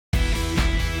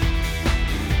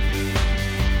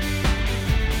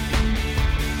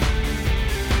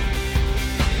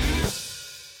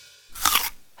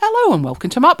Hello and welcome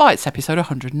to Mac Bites, episode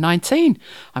 119.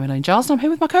 I'm Elaine Giles and I'm here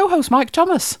with my co-host, Mike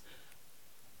Thomas.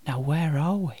 Now, where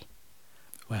are we?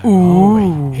 Where are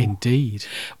we? Indeed.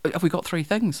 Have we got three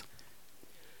things?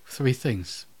 Three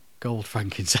things. Gold,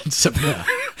 frankincense and myrrh.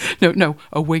 No,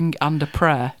 a wing and a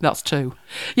prayer. That's two.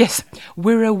 Yes,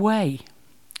 we're away.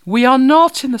 We are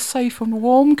not in the safe and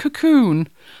warm cocoon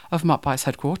of Mac Bites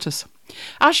headquarters.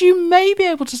 As you may be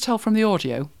able to tell from the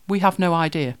audio, we have no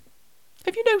idea.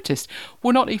 Have you noticed?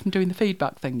 We're not even doing the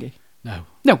feedback thingy.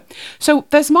 No. So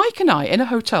there's Mike and I in a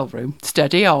hotel room,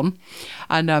 steady on,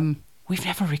 and we've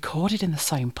never recorded in the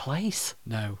same place.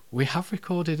 No, we have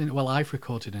recorded I've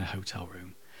recorded in a hotel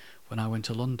room when I went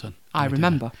to London. I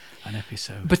remember. An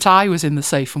episode. But I was in the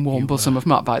safe and warm bosom of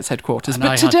Mac Bites headquarters. And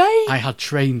but today... I had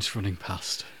trains running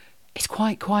past. It's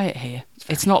quite quiet here.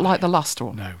 It's not like the last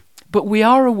one. No. But we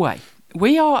are away.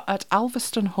 We are at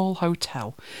Alveston Hall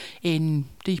Hotel in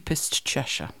deepest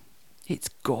Cheshire. It's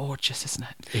gorgeous, isn't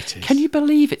it? It is. Can you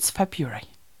believe it's February?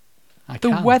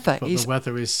 The weather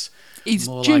is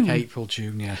more June. like April,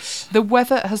 June, yes. The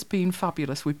weather has been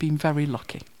fabulous. We've been very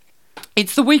lucky.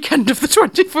 It's the weekend of the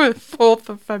 24th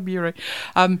of February.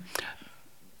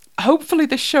 Hopefully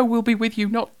this show will be with you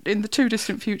not in the too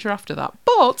distant future after that.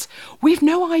 But we've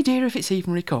no idea if it's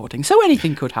even recording, so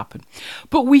anything could happen.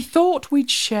 But we thought we'd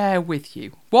share with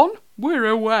you. One, we're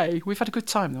away. We've had a good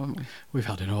time, though, haven't we? We've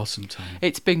had an awesome time.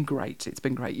 It's been great. It's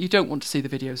been great. You don't want to see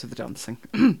the videos of the dancing.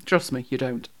 Trust me, you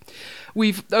don't.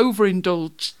 We've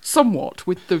overindulged somewhat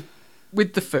with the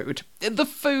food. The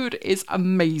food is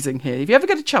amazing here. If you ever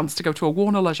get a chance to go to a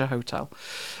Warner Leisure hotel,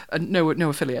 and no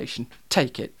affiliation,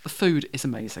 take it. The food is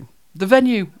amazing. The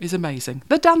venue is amazing.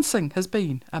 The dancing has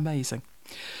been amazing.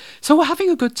 So we're having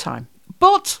a good time.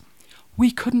 But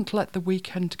we couldn't let the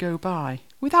weekend go by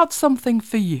without something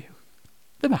for you,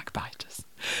 the Mac Biters.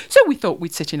 So we thought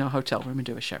we'd sit in our hotel room and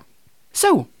do a show.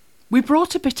 So we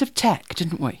brought a bit of tech,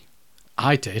 didn't we?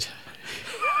 I did.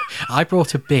 I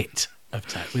brought a bit of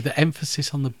tech, with the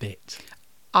emphasis on the bit.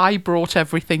 I brought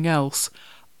everything else,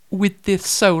 with the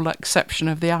sole exception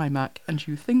of the iMac, and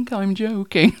you think I'm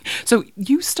joking. So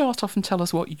you start off and tell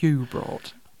us what you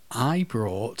brought. I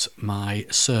brought my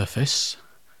Surface,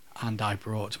 and I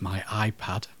brought my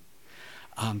iPad,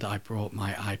 and I brought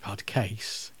my iPad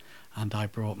case, and I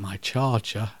brought my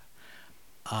charger,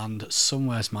 and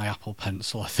somewhere's my Apple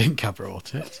Pencil. I think I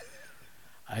brought it.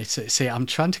 See, I'm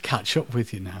trying to catch up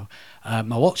with you now.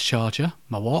 My watch charger,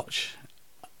 my watch.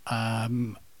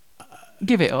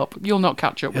 Give it up. You'll not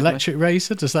catch up with electric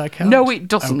razor, does that count? No, it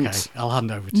doesn't. Okay, I'll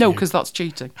hand over to you. No, because that's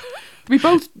cheating. We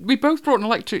both brought an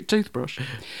electric toothbrush.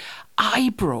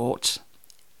 I brought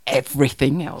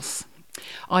everything else.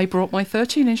 I brought my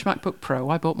 13-inch MacBook Pro.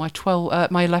 I bought my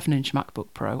 11-inch MacBook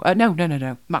Pro. No.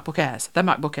 MacBook Airs. They're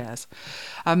MacBook Airs.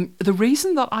 The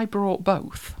reason that I brought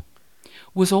both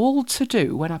was all to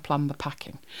do, when I planned the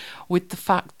packing, with the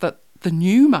fact that the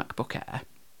new MacBook Air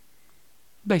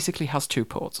basically has two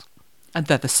ports, and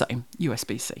they're the same,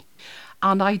 USB-C.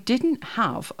 And I didn't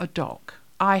have a dock.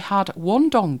 I had one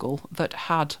dongle that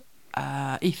had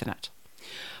Ethernet,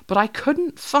 but I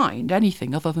couldn't find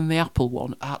anything other than the Apple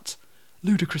one at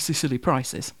ludicrously silly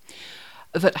prices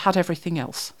that had everything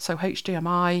else. So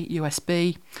HDMI,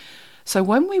 USB... So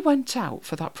when we went out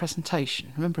for that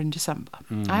presentation, remember in December,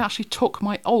 I actually took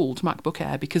my old MacBook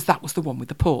Air because that was the one with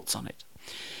the ports on it.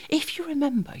 If you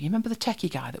remember the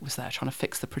techie guy that was there trying to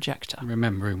fix the projector? I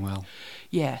remember him well.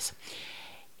 Yes.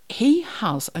 He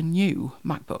has a new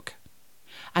MacBook.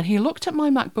 And he looked at my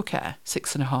MacBook Air,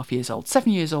 6.5 years old,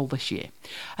 7 years old this year,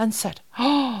 and said,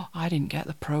 "Oh, I didn't get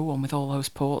the Pro one with all those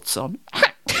ports on."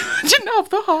 I didn't have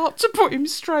the heart to put him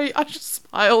straight. I just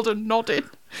smiled and nodded.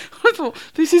 I thought,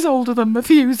 this is older than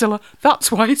Methuselah.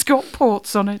 That's why it's got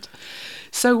ports on it.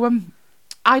 So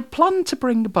I'd planned to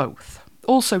bring both.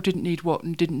 Also didn't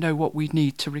know what we'd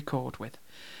need to record with.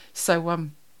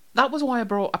 So that was why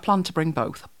I planned to bring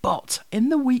both. But in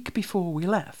the week before we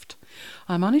left,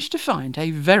 I managed to find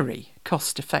a very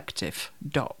cost-effective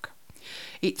dock.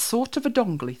 It's sort of a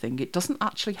dongly thing. It doesn't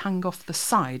actually hang off the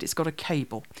side. It's got a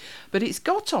cable. But it's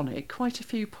got on it quite a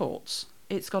few ports.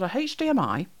 It's got a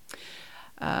HDMI.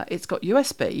 It's got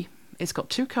USB. It's got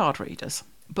two card readers.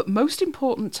 But most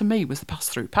important to me was the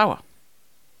pass-through power.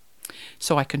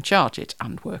 So I can charge it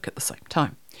and work at the same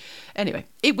time. Anyway,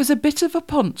 it was a bit of a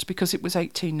punt because it was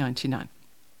 $18.99.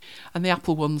 And the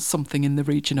Apple one's something in the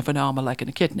region of an arm, a leg and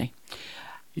a kidney.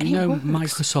 You know,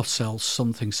 Microsoft sells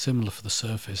something similar for the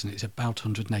Surface, and it's about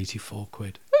 184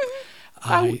 quid.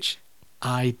 Ouch.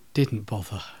 I didn't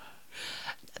bother.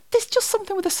 There's just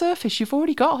something with the Surface. You've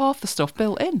already got half the stuff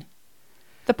built in.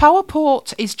 The power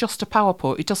port is just a power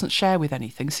port. It doesn't share with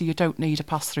anything, so you don't need a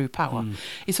pass-through power.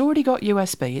 It's already got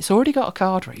USB. It's already got a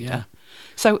card reader. Yeah.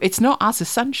 So it's not as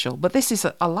essential, but this is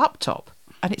a laptop,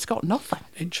 and it's got nothing.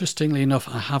 Interestingly enough,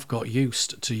 I have got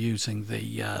used to using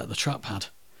the trackpad,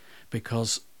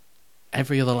 because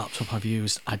every other laptop I've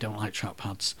used, I don't like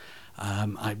trackpads.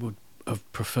 I would have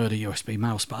preferred a USB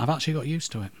mouse, but I've actually got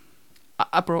used to it.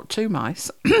 I brought 2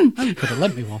 mice. Oh, you could have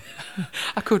lent me one.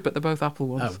 I could, but they're both Apple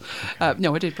ones. Oh, okay.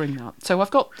 No, I did bring that. So I've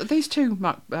got these 2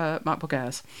 MacBook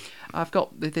Airs. I've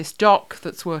got this dock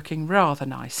that's working rather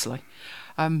nicely.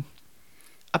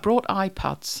 I brought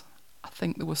iPads. I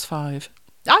think there was 5.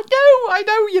 I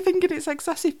know, you're thinking it's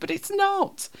excessive, but it's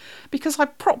not. Because I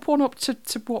prop one up to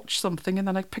watch something, and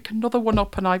then I pick another one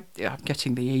up, and I'm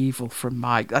getting the evil from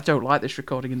Mike. I don't like this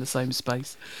recording in the same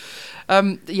space.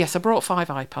 Yes, I brought 5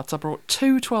 iPads. I brought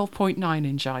 2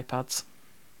 12.9-inch iPads.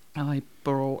 I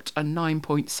brought a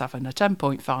 9.7, a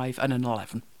 10.5, and an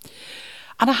 11.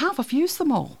 And I've used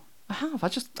them all. I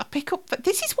pick up,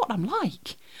 this is what I'm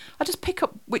like. I just pick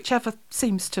up whichever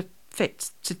seems to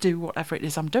fit to do whatever it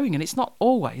is I'm doing, and it's not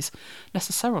always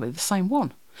necessarily the same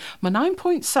one. My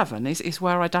 9.7 is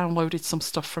where I downloaded some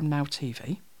stuff from Now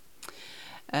TV.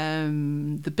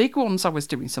 The big ones I was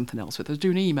doing something else with. I was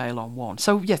doing email on one.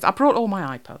 So yes, I brought all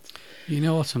my iPads. You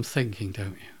know what I'm thinking,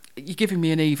 don't you? You're giving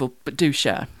me an evil, but do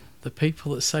share. The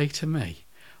people that say to me,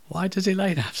 why does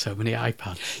Elaine have so many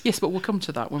iPads? Yes, but we'll come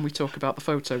to that when we talk about the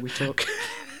photo we took.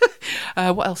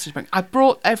 What else did I bring? I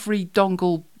brought every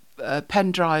dongle,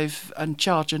 pen drive and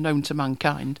charger known to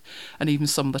mankind, and even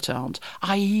some that aren't.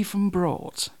 I even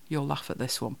brought, you'll laugh at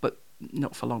this one, but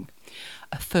not for long,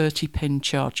 a 30-pin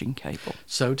charging cable.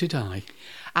 So did I.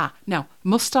 Now,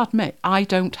 must admit, I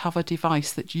don't have a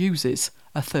device that uses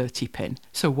a 30-pin,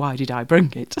 so why did I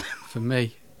bring it? For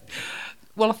me.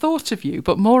 Well, I thought of you,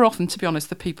 but more often, to be honest,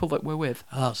 the people that we're with.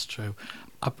 That's true.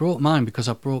 I brought mine because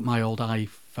I brought my old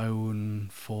iPhone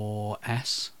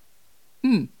 4S.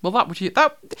 Well, at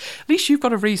least you've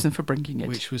got a reason for bringing it.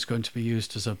 Which was going to be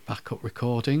used as a backup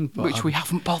recording. But which we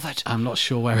haven't bothered. I'm not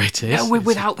sure where it is. No, we're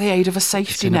without the aid of a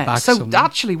safety net. So somewhere.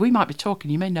 Actually, we might be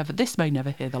talking. This may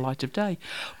never hear the light of day.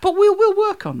 But we'll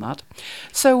work on that.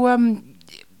 So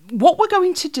what we're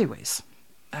going to do is,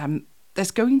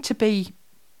 there's going to be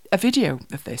a video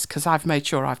of this, because I've made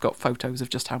sure I've got photos of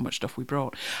just how much stuff we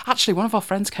brought. Actually, one of our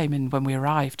friends came in when we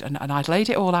arrived, and I'd laid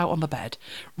it all out on the bed.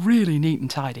 Really neat and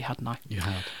tidy, hadn't I? You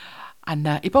had. And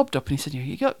he bobbed up and he said,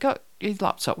 you got your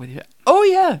laptop with you? Oh,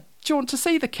 yeah. Do you want to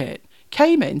see the kit?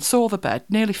 Came in, saw the bed,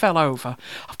 nearly fell over.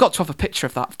 I've got to have a picture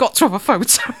of that. I've got to have a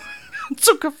photo.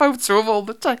 Took a photo of all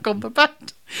the tech on the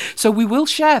bed. So we will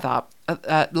share that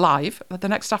live at the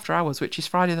next After Hours, which is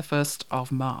Friday the 1st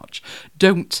of March.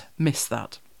 Don't miss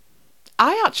that.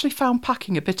 I actually found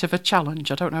packing a bit of a challenge.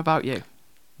 I don't know about you.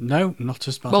 No, not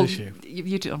as bad as you.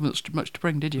 You didn't have much to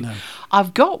bring, did you? No.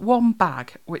 I've got one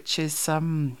bag, which is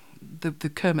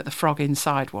the Kermit the Frog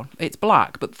inside one. It's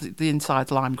black, but the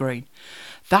inside's lime green.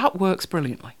 That works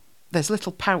brilliantly. There's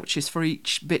little pouches for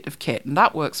each bit of kit, and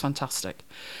that works fantastic.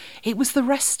 It was the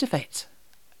rest of it.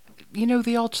 You know,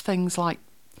 the odd things like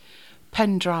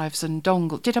pen drives and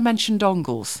dongles. Did I mention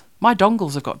dongles? My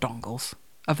dongles have got dongles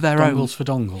of their own. Dongles for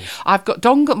dongles. I've got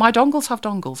my dongles have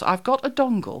dongles. I've got a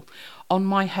dongle on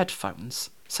my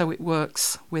headphones, so it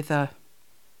works with a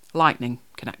lightning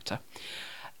connector.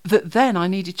 That then I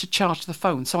needed to charge the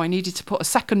phone, so I needed to put a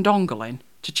second dongle in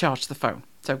to charge the phone.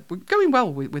 So we're going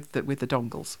well with the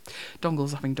dongles.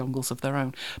 Dongles having dongles of their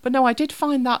own. But no, I did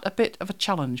find that a bit of a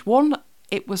challenge. One,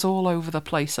 it was all over the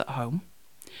place at home.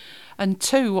 And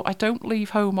 2, I don't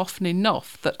leave home often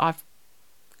enough that I've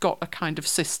got a kind of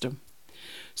system.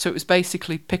 So it was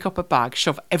basically pick up a bag,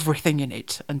 shove everything in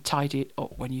it, and tidy it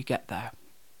up when you get there.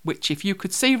 Which, if you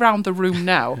could see round the room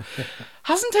now,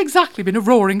 hasn't exactly been a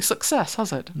roaring success,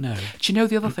 has it? No. Do you know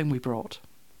the other thing we brought?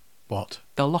 What?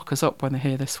 They'll lock us up when they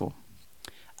hear this one.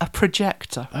 A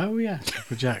projector. Oh, yes, a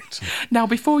projector. Now,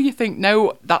 before you think,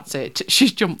 no, that's it,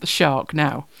 she's jumped the shark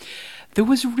now. There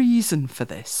was reason for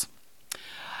this.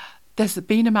 There's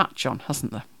been a match on,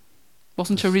 hasn't there?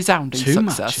 Wasn't a resounding 2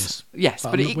 success. Matches. Yes,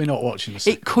 but we're not watching the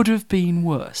second. It could have been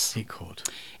worse. It could.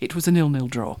 It was a 0-0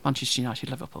 draw, Manchester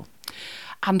United, Liverpool.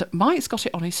 And Mike's got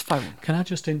it on his phone. Can I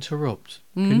just interrupt?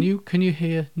 Can you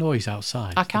hear noise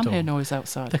outside? I can hear noise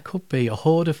outside. There could be a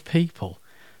horde of people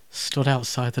stood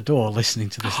outside the door listening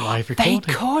to this live recording.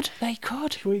 They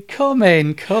could. Come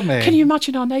in. Can you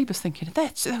imagine our neighbours thinking,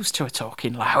 those two are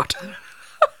talking loud?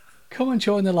 Come and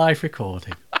join the live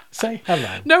recording. Say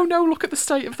hello. No, look at the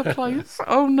state of the place.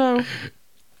 Oh, no.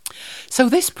 So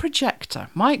this projector,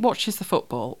 Mike watches the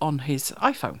football on his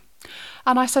iPhone.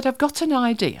 And I said, I've got an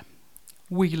idea.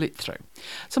 wheel it through.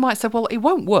 So Mike said, well, it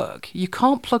won't work. You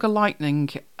can't plug a lightning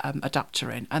adapter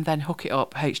in and then hook it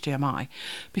up HDMI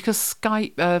because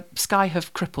Sky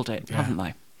have crippled it, haven't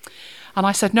they? And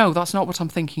I said, no, that's not what I'm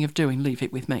thinking of doing. Leave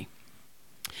it with me.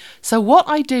 So what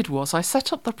I did was I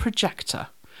set up the projector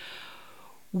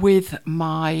with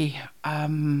my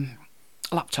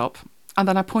laptop, and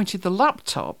then I pointed the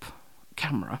laptop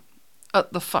camera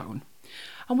at the phone,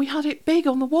 and we had it big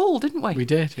on the wall, didn't we? We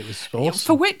did. It was awesome.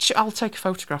 For which I'll take a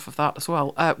photograph of that as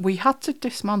well. We had to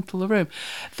dismantle the room.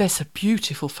 There's a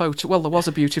beautiful photo. Well, there was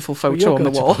a beautiful photo on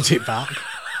the wall. Put it back.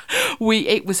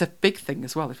 It was a big thing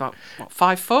as well. About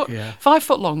 5 foot, Yeah. 5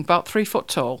 foot long, about 3 foot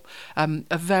tall,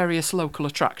 of various local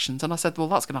attractions. And I said, well,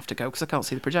 that's going to have to go because I can't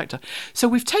see the projector. So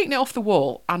we've taken it off the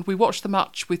wall and we watched the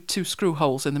match with 2 screw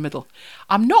holes in the middle.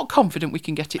 I'm not confident we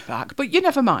can get it back, but you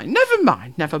never mind.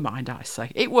 Never mind, I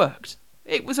say. It worked.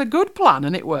 It was a good plan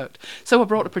and it worked. So I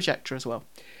brought a projector as well.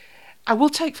 I will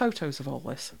take photos of all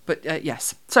this, but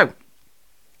yes. So,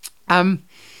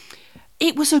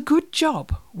 it was a good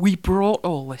job we brought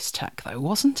all this tech, though,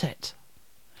 wasn't it?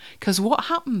 Because what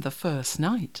happened the first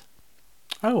night?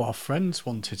 Oh, our friends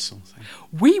wanted something.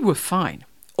 We were fine.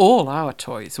 All our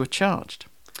toys were charged.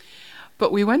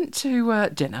 But we went to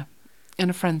dinner,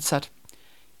 and a friend said,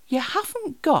 you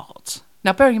haven't got...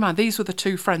 Now, bearing in mind, these were the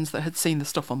 2 friends that had seen the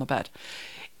stuff on the bed.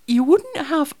 You wouldn't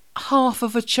have half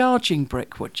of a charging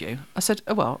brick, would you? I said,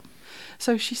 oh, well...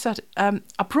 So she said, I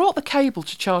brought the cable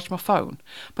to charge my phone,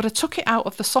 but I took it out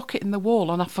of the socket in the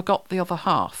wall and I forgot the other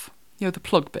half. You know, the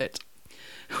plug bit.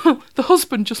 The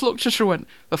husband just looked at her and went,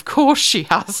 of course she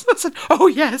has. I said, oh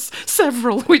yes,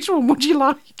 several. Which one would you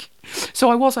like?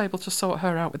 So I was able to sort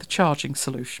her out with a charging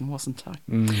solution, wasn't I?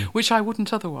 Which I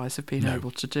wouldn't otherwise have been able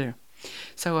to do.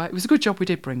 So it was a good job we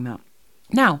did bring that.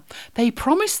 Now, they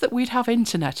promised that we'd have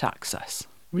internet access.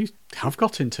 We have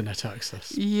got internet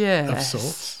access. Yes. Of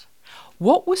sorts.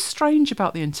 What was strange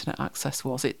about the internet access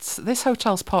was this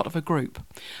hotel's part of a group.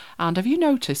 And have you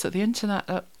noticed that the internet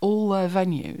at all their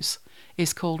venues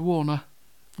is called Warner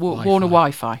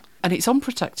Wi-Fi? And it's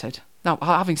unprotected. Now,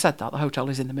 having said that, the hotel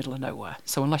is in the middle of nowhere.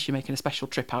 So unless you're making a special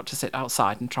trip out to sit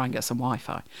outside and try and get some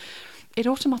Wi-Fi, it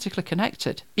automatically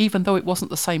connected, even though it wasn't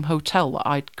the same hotel that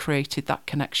I'd created that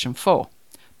connection for.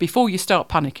 Before you start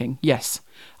panicking, yes,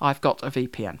 I've got a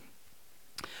VPN.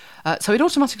 So it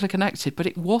automatically connected, but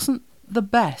it wasn't the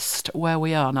best where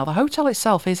we are. Now, the hotel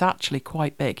itself is actually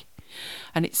quite big,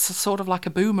 and it's sort of like a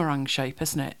boomerang shape,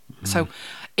 isn't it? So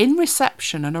in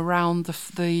reception and around the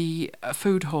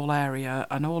food hall area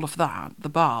and all of that, the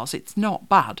bars, it's not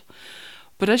bad.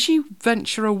 But as you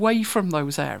venture away from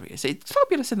those areas, it's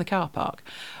fabulous in the car park.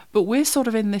 But we're sort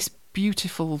of in this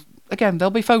beautiful... Again,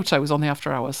 there'll be photos on the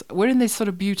after hours. We're in this sort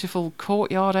of beautiful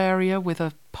courtyard area with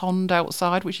a pond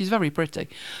outside, which is very pretty.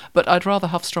 But I'd rather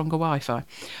have stronger Wi-Fi.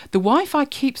 The Wi-Fi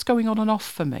keeps going on and off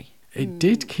for me. It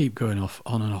did keep going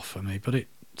on and off for me, but it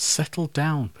settled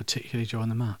down, particularly during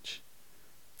the match.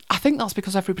 I think that's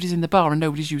because everybody's in the bar and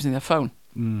nobody's using their phone.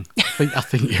 I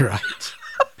think you're right.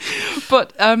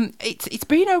 But it's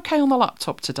been okay on the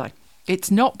laptop today.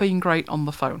 It's not been great on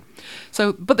the phone.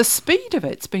 But the speed of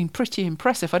it's been pretty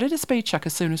impressive. I did a speed check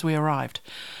as soon as we arrived.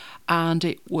 And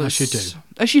it was... As you do.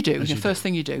 As you do. The first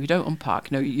thing you do. You don't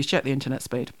unpack. No, you check the internet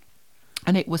speed.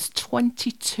 And it was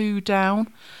 22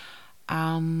 down.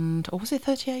 And... Or was it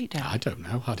 38 down? I don't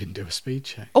know. I didn't do a speed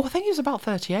check. Oh, I think it was about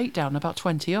 38 down, about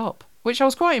 20 up. Which I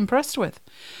was quite impressed with.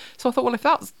 So I thought, well, if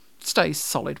that stays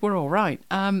solid, we're all right.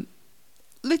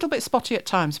 Little bit spotty at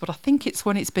times, but I think it's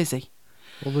when it's busy.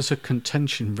 Well, there's a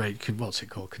contention rate. What's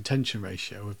it called? Contention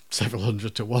ratio of several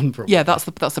hundred to one. Probably. Yeah, that's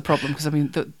the problem, because I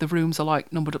mean the rooms are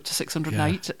like numbered up to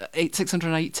 680.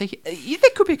 There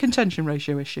could be a contention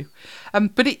ratio issue,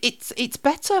 but it's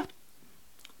better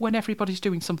when everybody's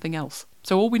doing something else.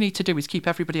 So all we need to do is keep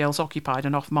everybody else occupied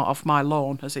and off my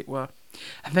lawn, as it were,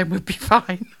 and then we'll be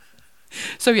fine.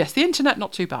 So yes, the internet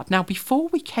not too bad. Now, before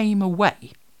we came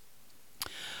away,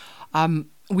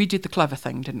 we did the clever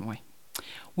thing, didn't we?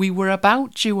 We were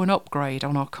about due an upgrade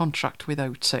on our contract with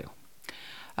O2.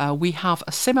 We have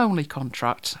a SIM-only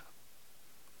contract,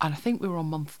 and I think we were on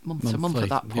month to month at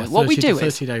that point. Yeah, what we do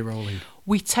is 30-day rolling.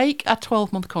 we take a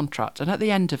 12-month contract, and at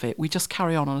the end of it, we just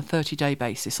carry on a 30-day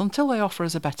basis until they offer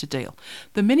us a better deal.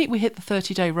 The minute we hit the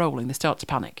 30-day rolling, they start to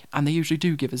panic, and they usually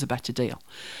do give us a better deal.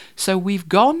 So we've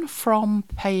gone from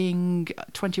paying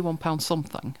 £21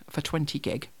 something for 20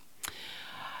 gig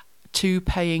to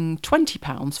paying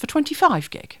 £20 for 25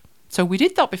 gig. So we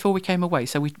did that before we came away.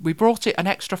 So we brought it an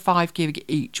extra 5 gig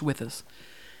each with us.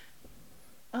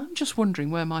 I'm just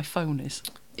wondering where my phone is.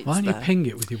 Why don't you there. ping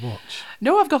it with your watch?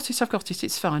 No, I've got it.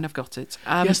 It's fine, I've got it.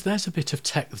 Yes, there's a bit of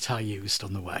tech that I used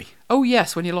on the way. Oh,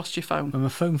 yes, when you lost your phone. When my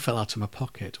phone fell out of my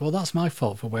pocket. Well, that's my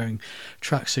fault for wearing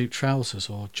tracksuit trousers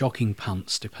or jogging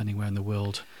pants, depending where in the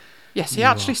world. Yes, he you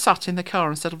actually are. sat in the car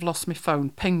instead of lost my phone,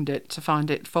 pinged it to find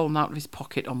it fallen out of his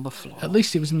pocket on the floor. At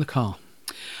least it was in the car.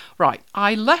 Right,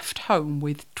 I left home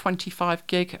with 25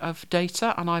 gig of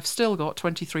data and I've still got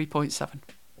 23.7.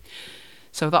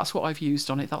 So that's what I've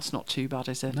used on it. That's not too bad,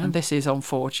 is it? No. And this is on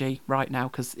 4G right now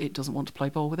because it doesn't want to play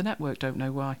ball with the network. Don't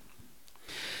know why.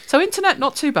 So internet,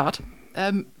 not too bad.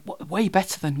 Way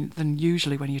better than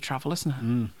usually when you travel, isn't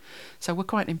it? So we're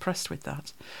quite impressed with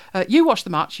that. You watched the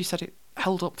match. You said it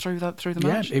held up through the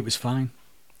match. Yeah, it was fine.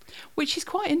 Which is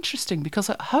quite interesting because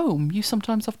at home you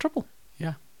sometimes have trouble.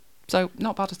 Yeah. So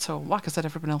not bad at all. Like I said,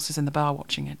 everyone else is in the bar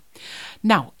watching it.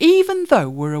 Now, even though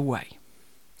we're away,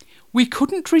 we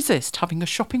couldn't resist having a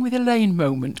shopping with Elaine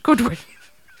moment, could we?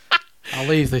 I'll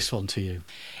leave this one to you.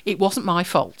 It wasn't my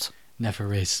fault.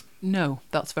 Never is. No,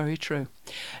 that's very true.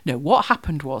 No, what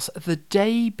happened was the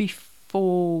day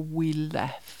before we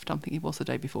left, I think it was the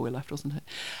day before we left, wasn't it?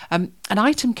 An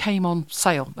item came on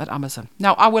sale at Amazon.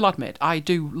 Now, I will admit, I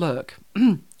do lurk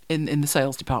in the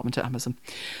sales department at Amazon.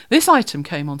 This item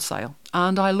came on sale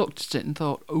and I looked at it and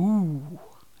thought, ooh,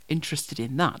 interested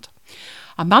in that.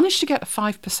 I managed to get a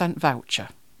 5% voucher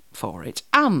for it,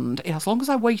 and as long as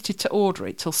I waited to order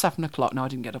it till 7 o'clock, no, I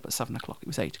didn't get up at 7 o'clock, it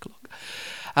was 8 o'clock,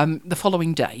 the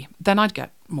following day, then I'd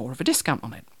get more of a discount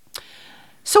on it.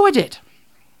 So I did,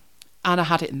 and I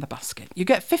had it in the basket. You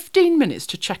get 15 minutes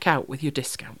to check out with your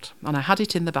discount, and I had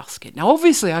it in the basket. Now,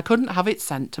 obviously, I couldn't have it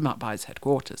sent to Matt Buy's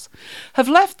headquarters. Have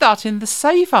left that in the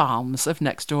safe arms of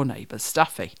next-door neighbour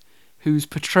Staffy, who's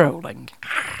patrolling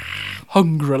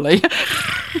hungrily.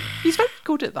 He's very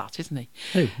good at that, isn't he?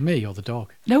 Who, me or the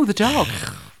dog? No, the dog.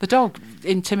 The dog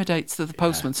intimidates the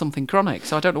postman something chronic,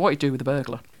 so I don't know what he'd do with the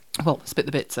burglar. Well, spit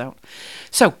the bits out.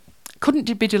 So,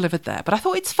 couldn't be delivered there, but I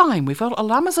thought it's fine. We've got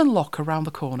an Amazon lock around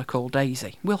the corner called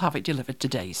Daisy. We'll have it delivered to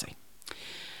Daisy.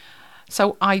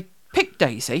 So I picked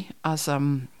Daisy as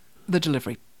the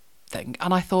delivery thing,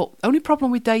 and I thought, only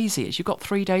problem with Daisy is you've got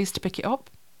 3 days to pick it up.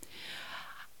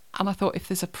 And I thought, if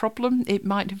there's a problem, it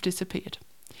might have disappeared.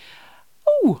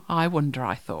 Oh, I wonder,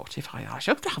 I thought, if I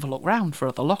should have a look round for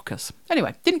other lockers.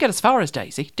 Anyway, didn't get as far as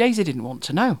Daisy. Daisy didn't want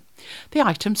to know. The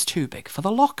item's too big for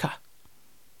the locker.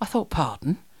 I thought,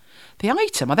 pardon? The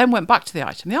item, I then went back to the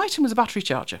item. The item was a battery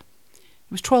charger.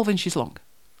 It was 12 inches long.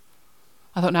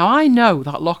 I thought, now I know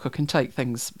that locker can take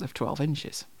things of 12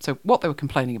 inches. So what they were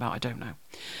complaining about, I don't know.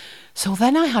 So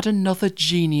then I had another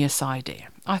genius idea.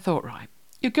 I thought, right,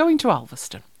 you're going to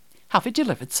Alveston. Have it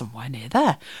delivered somewhere near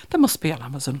there. There must be an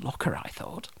Amazon locker, I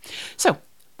thought. So,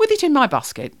 with it in my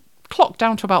basket, clocked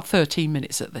down to about 13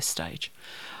 minutes at this stage,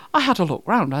 I had a look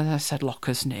round and I said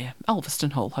lockers near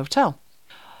Alveston Hall Hotel.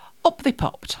 Up they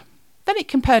popped. Then it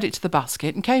compared it to the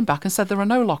basket and came back and said there are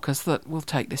no lockers that will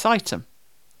take this item.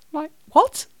 I'm like,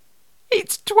 what?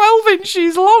 It's 12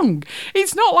 inches long.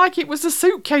 It's not like it was a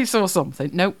suitcase or something.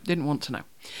 Nope, didn't want to know.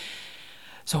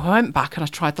 So I went back and I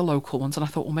tried the local ones and I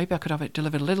thought, well, maybe I could have it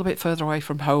delivered a little bit further away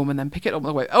from home and then pick it up on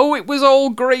the way. Oh, it was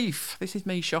all grief. This is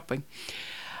me shopping.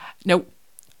 No,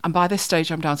 and by this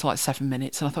stage I'm down to like 7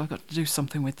 minutes and I thought I've got to do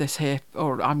something with this here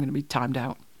or I'm going to be timed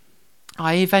out.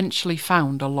 I eventually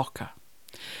found a locker.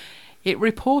 It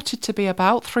reported to be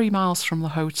about 3 miles from the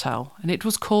hotel and it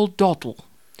was called Doddle.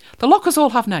 The lockers all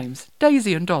have names,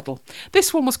 Daisy and Doddle.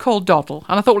 This one was called Doddle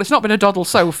and I thought, well, it's not been a Doddle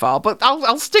so far, but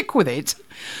I'll stick with it.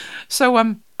 So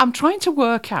I'm trying to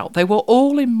work out, they were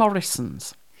all in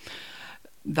Morrison's.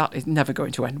 That is never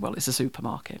going to end well, it's a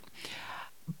supermarket.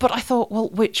 But I thought, well,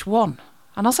 which one?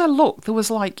 And as I looked, there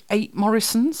was like 8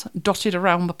 Morrisons dotted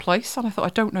around the place. And I thought,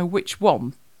 I don't know which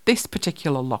one this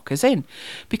particular locker's in.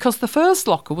 Because the first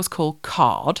locker was called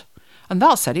Card, and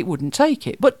that said it wouldn't take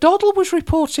it. But Doddle was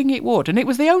reporting it would, and it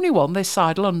was the only one this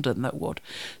side London that would.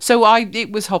 So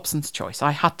it was Hobson's choice.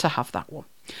 I had to have that one.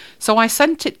 So I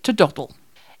sent it to Doddle.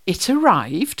 It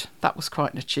arrived, that was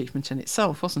quite an achievement in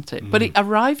itself, wasn't it? But it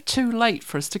arrived too late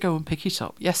for us to go and pick it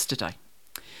up yesterday.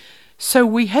 So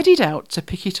we headed out to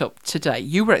pick it up today.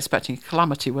 You were expecting a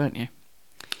calamity, weren't you?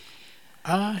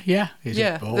 Yeah.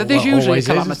 There's usually a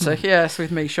calamity, yes,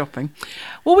 with me shopping.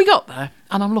 Well, we got there,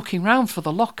 and I'm looking round for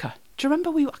the locker. Do you remember,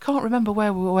 I can't remember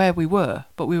where we were,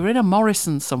 but we were in a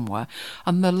Morrison somewhere,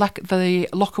 and the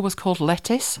locker was called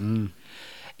Lettuce.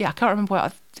 Yeah, I can't remember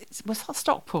where. Was that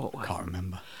Stockport? I can't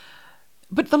remember.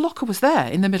 But the locker was there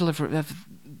in the middle of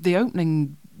the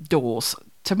opening doors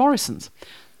to Morrison's.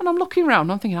 And I'm looking around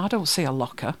and I'm thinking, I don't see a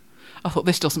locker. I thought,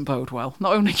 this doesn't bode well.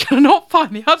 Not only can I not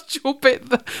find the actual bit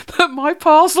that my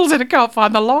parcel's in, I can't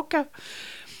find the locker.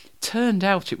 Turned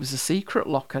out it was a secret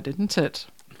locker, didn't it?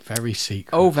 Very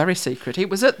secret. Oh, very secret. It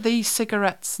was at the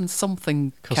cigarettes and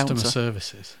something Customer counter.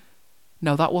 services.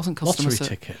 No, that wasn't customer Lottery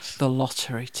tickets. The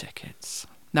lottery tickets.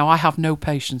 Now, I have no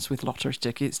patience with lottery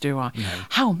tickets, do I? No.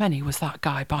 How many was that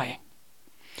guy buying?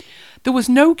 There was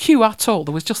no queue at all.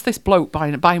 There was just this bloke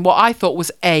buying what I thought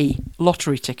was a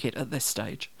lottery ticket at this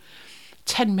stage.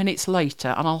 10 minutes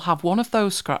later, and I'll have one of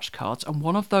those scratch cards and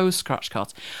one of those scratch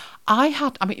cards.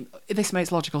 This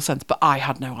makes logical sense, but I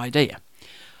had no idea.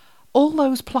 All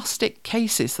those plastic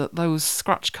cases that those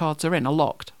scratch cards are in are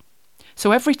locked.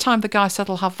 So every time the guy said,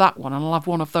 I'll have that one and I'll have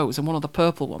one of those and one of the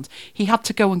purple ones, he had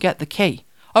to go and get the key,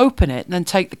 open it and then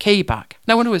take the key back.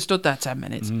 No one had stood there 10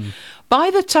 minutes. By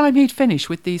the time he'd finished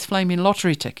with these flaming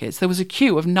lottery tickets, there was a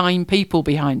queue of 9 people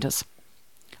behind us.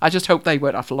 I just hope they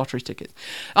weren't after lottery tickets.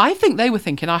 I think they were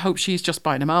thinking, I hope she's just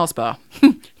buying a Mars bar.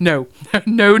 No,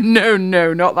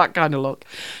 not that kind of look.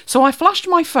 So I flashed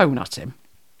my phone at him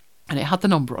and it had the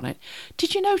number on it.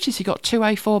 Did you notice he got 2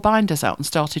 A4 binders out and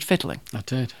started fiddling? I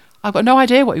did. I've got no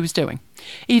idea what he was doing.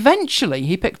 Eventually,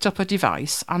 he picked up a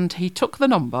device and he took the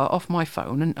number off my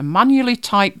phone and manually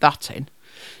typed that in,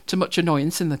 to much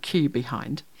annoyance in the queue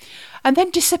behind, and then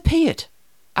disappeared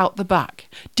out the back.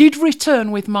 Did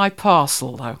return with my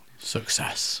parcel, though.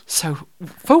 Success. So,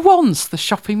 for once, the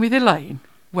shopping with Elaine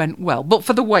went well, but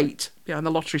for the wait behind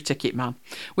the lottery ticket man,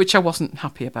 which I wasn't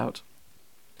happy about.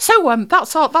 So,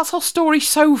 that's our story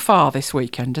so far this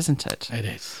weekend, isn't it? It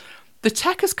is. The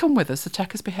tech has come with us. The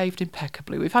tech has behaved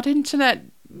impeccably. We've had internet,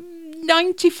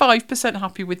 95%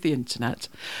 happy with the internet.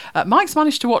 Mike's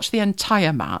managed to watch the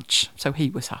entire match, so he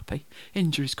was happy.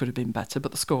 Injuries could have been better,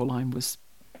 but the scoreline was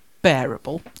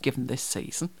bearable, given this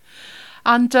season.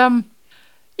 And,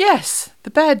 yes, the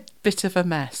bed, bit of a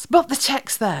mess. But the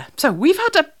tech's there. So we've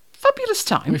had a fabulous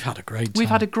time. We've had a great time. We've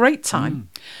had a great time.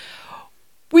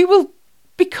 We will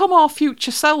become our future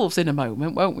selves in a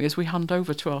moment, won't we, as we hand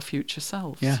over to our future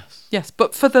selves? Yes,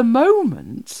 but for the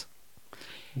moment,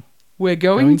 we're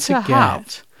going to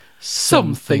have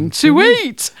something to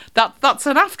eat. That's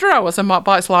an after hours and Mac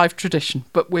Bites live tradition,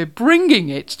 but we're bringing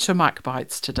it to Mac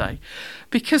Bites today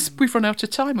because we've run out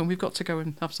of time and we've got to go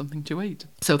and have something to eat.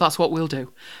 So that's what we'll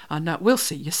do, and we'll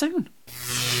see you soon.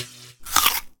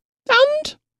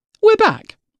 And we're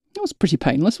back. That was pretty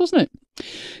painless, wasn't it?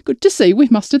 Good to see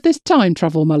we've mastered this time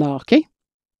travel malarkey.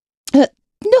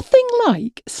 Nothing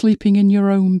like sleeping in your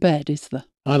own bed, is there?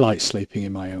 I like sleeping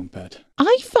in my own bed.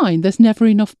 I find there's never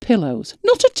enough pillows.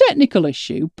 Not a technical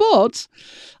issue, but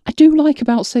I do like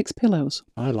about 6 pillows.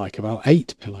 I like about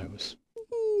 8 pillows.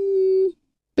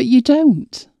 But you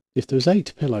don't. If there was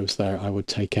 8 pillows there, I would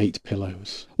take 8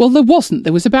 pillows. Well, there wasn't.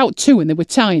 There was about 2 and they were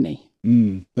tiny.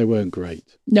 They weren't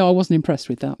great. No, I wasn't impressed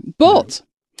with that. But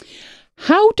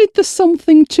how did the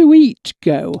something to eat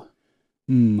go?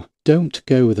 Don't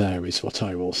go there is what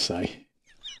I will say.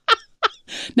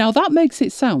 Now that makes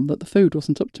it sound that the food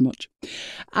wasn't up to much.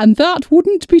 And that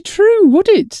wouldn't be true, would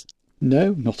it?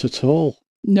 No, not at all.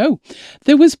 No,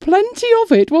 there was plenty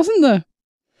of it, wasn't there?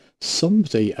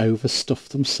 Somebody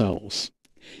overstuffed themselves.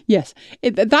 Yes,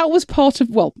 that was part of,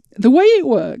 well, the way it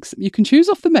works, you can choose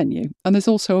off the menu and there's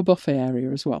also a buffet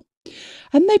area as well.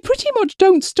 And they pretty much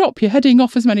don't stop you heading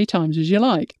off as many times as you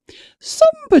like.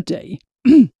 Somebody,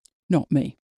 not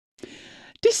me,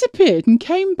 disappeared and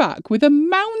came back with a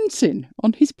mountain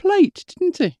on his plate,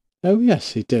 didn't he? Oh,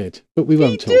 yes, he did. But we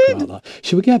won't talk about that.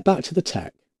 Shall we get back to the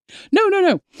tech?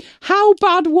 No. How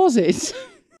bad was it?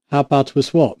 How bad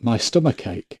was what? My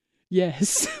stomachache?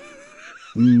 Yes.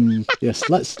 Yes,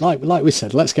 let's, like we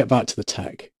said, let's get back to the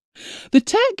tech. The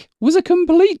tech was a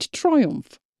complete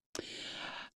triumph.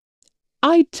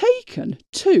 I'd taken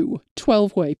 2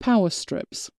 12-way power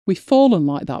strips. We've fallen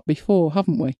like that before,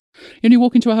 haven't we? You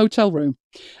walk into a hotel room,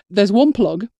 there's one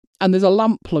plug and there's a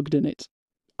lamp plugged in it.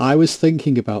 I was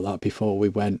thinking about that before we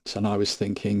went, and I was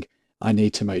thinking I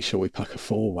need to make sure we pack a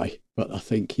 4-way. But I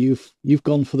think you've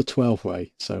gone for the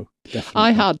 12-way, so definitely.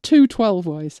 I had 2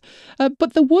 12-ways,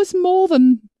 but there was more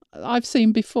than I've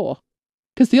seen before.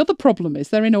 Because the other problem is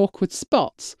they're in awkward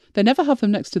spots. They never have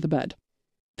them next to the bed.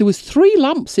 There was 3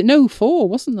 lamps, 4,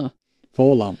 wasn't there?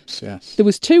 4 lamps, yes. There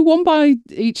was 2, one by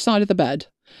each side of the bed.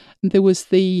 And there was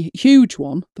the huge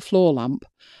one, the floor lamp,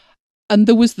 and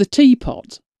there was the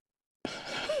teapot.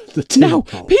 The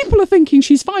teapot. Now, people are thinking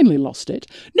she's finally lost it.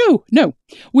 No.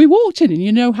 We walked in and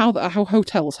you know how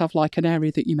hotels have like an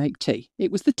area that you make tea.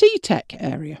 It was the tea tech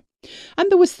area. And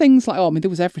there was things like, there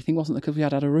was everything, wasn't there, because we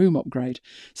had a room upgrade.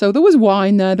 So there was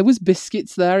wine there was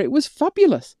biscuits there. It was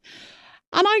fabulous.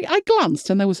 And I glanced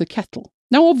and there was a kettle.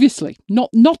 Now, obviously,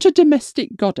 not a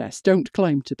domestic goddess, don't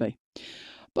claim to be.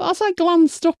 But as I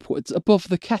glanced upwards above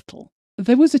the kettle,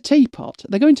 there was a teapot.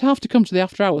 They're going to have to come to the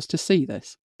after hours to see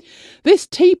this. This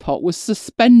teapot was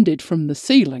suspended from the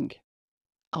ceiling.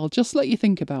 I'll just let you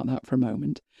think about that for a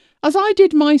moment. As I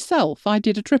did myself, I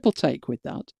did a triple take with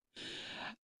that.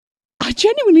 I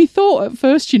genuinely thought at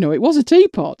first, it was a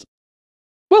teapot.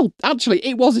 Well, actually,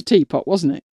 it was a teapot,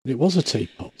 wasn't it? It was a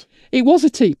teapot. It was a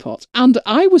teapot, and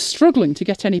I was struggling to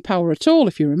get any power at all,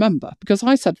 if you remember, because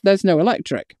I said there's no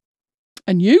electric.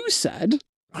 And you said...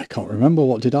 I can't remember.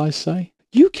 What did I say?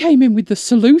 You came in with the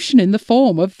solution in the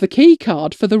form of the key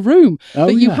card for the room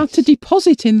that you had to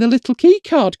deposit in the little key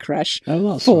card creche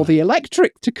for the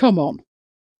electric to come on.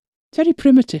 It's very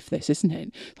primitive, this, isn't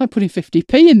it? It's like putting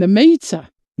 50p in the meter.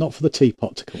 Not for the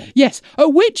teapot to come on. Yes,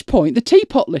 at which point the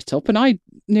teapot lit up and I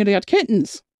nearly had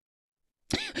kittens.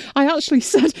 I actually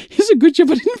said, it's a good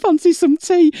job I didn't fancy some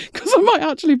tea, because I might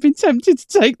actually have been tempted to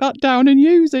take that down and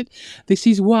use it. This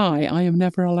is why I am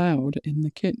never allowed in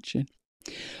the kitchen.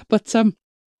 But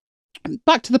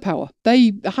back to the power.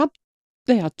 They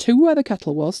had 2 where the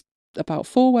kettle was, about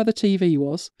 4 where the TV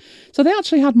was. So they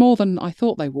actually had more than I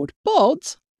thought they would.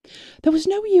 But there was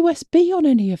no USB on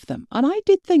any of them. And I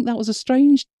did think that was a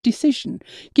strange decision,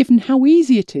 given how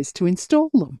easy it is to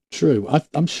install them. True.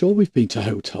 I'm sure we've been to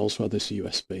hotels where there's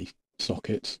USB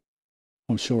sockets.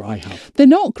 I'm sure I have. They're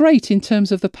not great in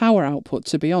terms of the power output,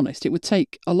 to be honest. It would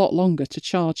take a lot longer to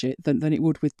charge it than it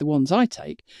would with the ones I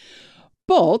take.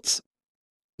 But,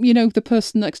 the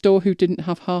person next door who didn't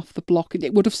have half the block,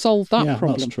 it would have solved that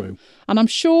problem. Yeah, that's true. And I'm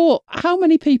sure how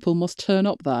many people must turn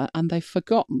up there and they've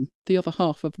forgotten the other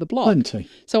half of the block. Plenty.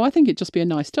 So I think it'd just be a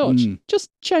nice touch. Just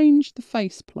change the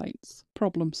face plates.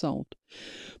 Problem solved.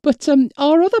 But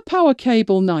our other power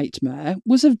cable nightmare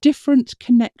was of different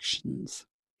connections.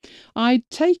 I'd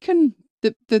taken...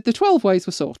 The 12 ways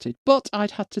were sorted, but I'd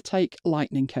had to take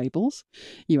lightning cables,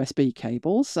 USB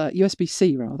cables,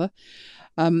 USB-C rather,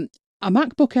 a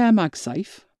MacBook Air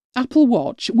MagSafe, Apple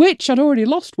Watch, which I'd already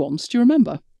lost once, do you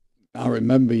remember? I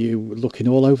remember you looking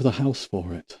all over the house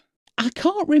for it. I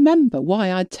can't remember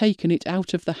why I'd taken it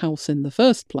out of the house in the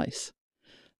first place.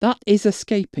 That is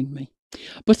escaping me.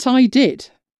 But I did.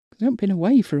 I haven't been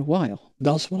away for a while.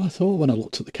 That's what I thought when I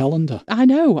looked at the calendar. I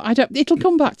know. It'll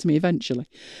come back to me eventually.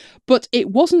 But it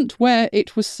wasn't where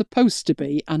it was supposed to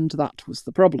be, and that was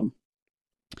the problem.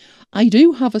 I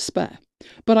do have a spare,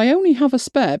 but I only have a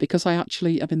spare because I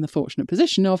actually am in the fortunate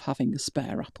position of having a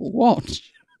spare Apple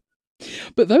Watch.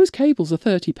 But those cables are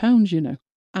 £30,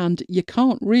 and you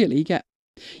can't really get...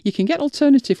 You can get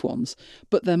alternative ones,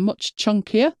 but they're much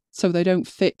chunkier, so they don't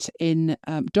fit in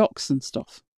docks and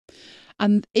stuff.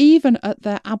 And even at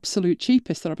their absolute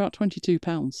cheapest, they're about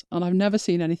 £22. And I've never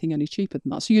seen anything any cheaper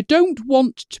than that. So you don't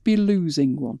want to be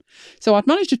losing one. So I'd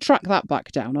managed to track that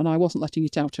back down and I wasn't letting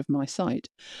it out of my sight.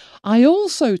 I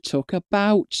also took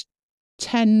about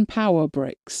 10 power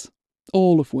bricks,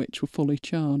 all of which were fully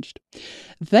charged.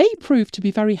 They proved to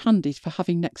be very handy for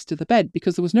having next to the bed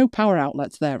because there was no power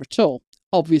outlets there at all.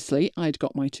 Obviously, I'd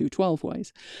got my 2 12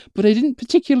 ways, but I didn't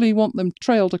particularly want them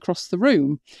trailed across the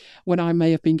room when I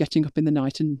may have been getting up in the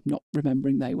night and not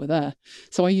remembering they were there.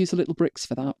 So I used the little bricks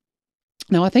for that.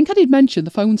 Now, I think I did mention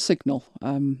the phone signal.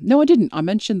 No, I didn't. I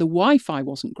mentioned the Wi-Fi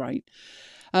wasn't great.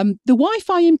 The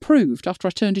Wi-Fi improved after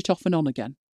I turned it off and on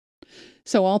again.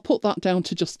 So I'll put that down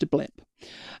to just a blip.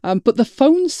 But the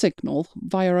phone signal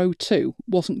via O2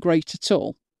 wasn't great at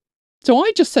all. So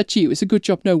I just said to you, it's a good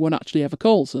job no one actually ever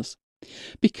calls us.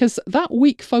 Because that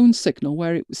weak phone signal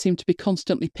where it seemed to be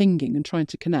constantly pinging and trying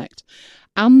to connect,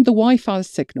 and the Wi-Fi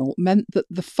signal meant that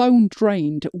the phone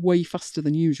drained way faster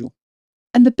than usual.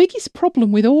 And the biggest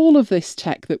problem with all of this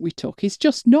tech that we took is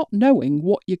just not knowing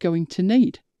what you're going to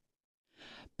need.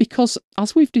 Because,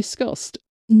 as we've discussed,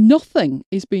 nothing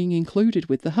is being included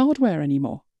with the hardware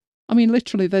anymore. I mean,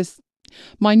 literally, there's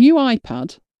my new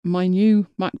iPad, my new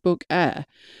MacBook Air,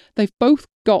 they've both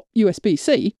got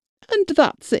USB-C, and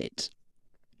that's it.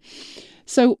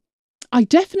 So I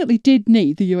definitely did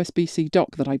need the USB-C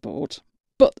dock that I bought.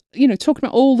 But, talking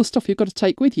about all the stuff you've got to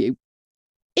take with you,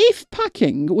 if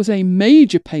packing was a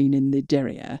major pain in the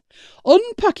derriere,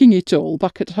 unpacking it all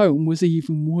back at home was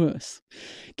even worse.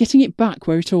 Getting it back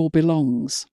where it all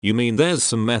belongs. You mean there's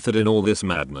some method in all this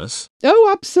madness? Oh,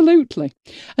 absolutely.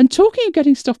 And talking of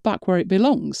getting stuff back where it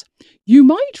belongs, you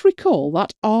might recall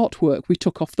that artwork we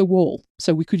took off the wall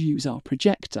so we could use our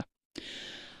projector.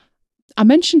 I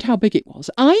mentioned how big it was.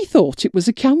 I thought it was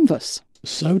a canvas.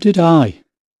 So did I.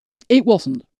 It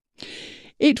wasn't.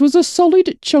 It was a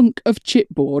solid chunk of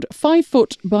chipboard, 5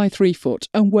 foot by 3 foot,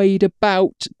 and weighed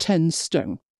about 10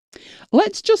 stone.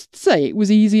 Let's just say it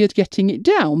was easier getting it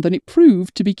down than it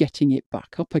proved to be getting it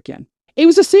back up again. It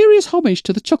was a serious homage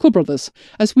to the Chuckle Brothers,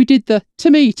 as we did the to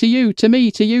me, to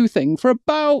you thing for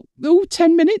about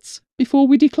 10 minutes before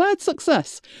we declared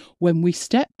success, when we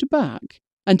stepped back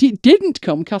and it didn't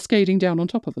come cascading down on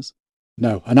top of us.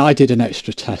 No, and I did an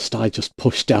extra test. I just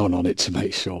pushed down on it to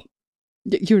make sure.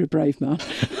 You're a brave man.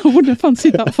 I wouldn't have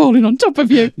fancied that falling on top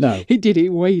of you. No.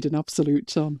 It weighed an absolute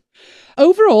ton.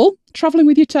 Overall, travelling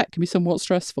with your tech can be somewhat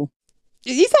stressful.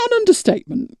 Is that an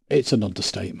understatement? It's an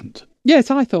understatement.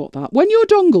 Yes, I thought that. When your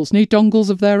dongles need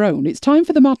dongles of their own, it's time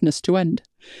for the madness to end.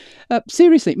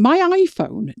 Seriously, my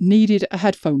iPhone needed a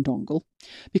headphone dongle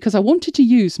because I wanted to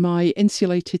use my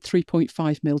insulated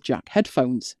 3.5mm jack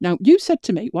headphones. Now, you said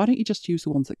to me, why don't you just use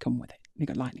the ones that come with it? You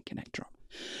got lightning connector on.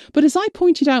 But as I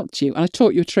pointed out to you, and I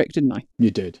taught you a trick, didn't I? You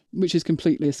did. Which has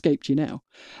completely escaped you now.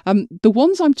 The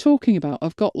ones I'm talking about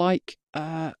have got like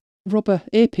rubber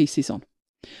earpieces on.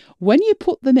 When you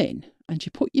put them in and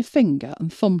you put your finger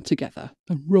and thumb together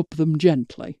and rub them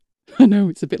gently, I know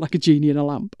it's a bit like a genie in a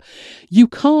lamp, you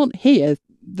can't hear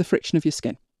the friction of your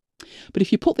skin. But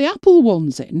if you put the Apple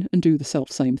ones in and do the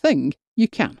self-same thing, you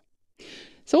can.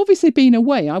 So obviously being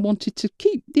away, I wanted to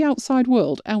keep the outside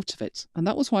world out of it, and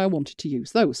that was why I wanted to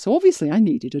use those. So obviously I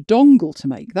needed a dongle to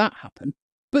make that happen.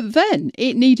 But then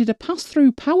it needed a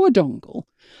pass-through power dongle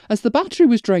as the battery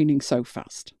was draining so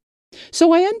fast.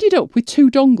 So I ended up with two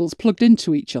dongles plugged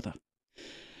into each other.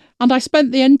 And I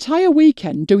spent the entire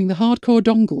weekend doing the hardcore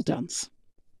dongle dance.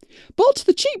 But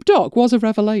the cheap dock was a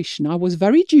revelation. I was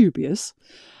very dubious.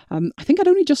 I think I'd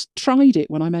only just tried it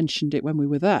when I mentioned it when we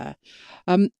were there.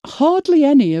 Hardly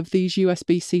any of these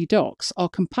USB-C docks are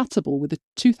compatible with the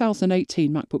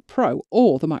 2018 MacBook Pro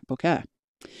or the MacBook Air.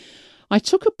 I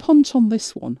took a punt on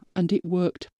this one and it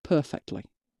worked perfectly.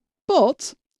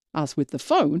 But, as with the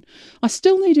phone, I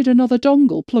still needed another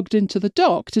dongle plugged into the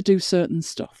dock to do certain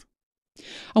stuff.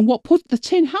 And what put the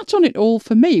tin hat on it all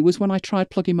for me was when I tried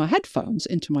plugging my headphones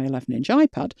into my 11-inch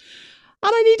iPad,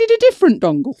 and I needed a different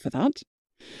dongle for that.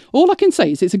 All I can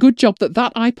say is it's a good job that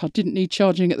iPad didn't need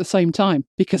charging at the same time,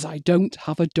 because I don't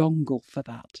have a dongle for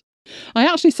that. I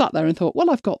actually sat there and thought, well,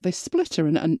 I've got this splitter,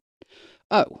 and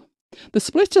the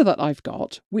splitter that I've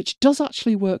got, which does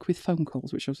actually work with phone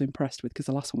calls, which I was impressed with because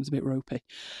the last one was a bit ropey.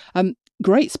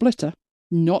 Great splitter,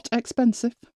 not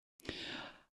expensive.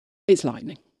 It's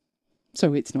Lightning,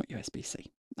 so it's not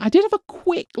USB-C. I did have a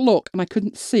quick look and I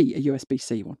couldn't see a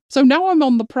USB-C one. So now I'm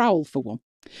on the prowl for one.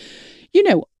 You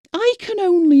know, I can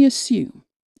only assume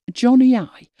Johnny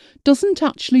I doesn't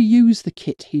actually use the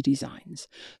kit he designs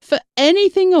for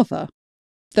anything other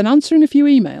than answering a few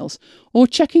emails or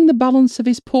checking the balance of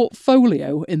his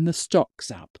portfolio in the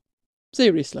Stocks app.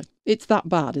 Seriously, it's that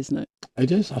bad, isn't it?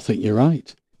 It is. I think you're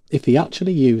right. If he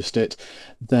actually used it,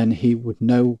 then he would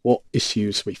know what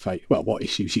issues we face. Well, what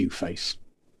issues you face.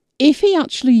 If he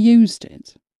actually used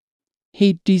it,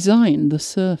 he'd design the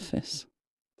Surface.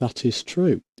 That is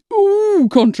true. Ooh,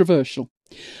 controversial.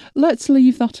 Let's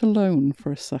leave that alone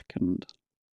for a second.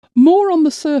 More on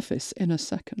the Surface in a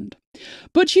second.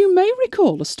 But you may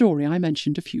recall a story I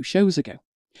mentioned a few shows ago.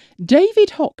 David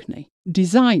Hockney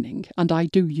designing, and I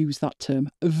do use that term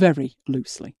very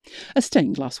loosely, a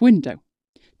stained glass window.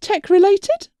 Tech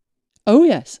related? Oh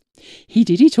yes, he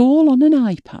did it all on an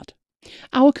iPad.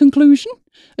 Our conclusion?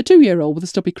 A 2-year-old with a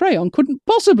stubby crayon couldn't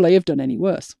possibly have done any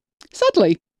worse.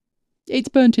 Sadly, it's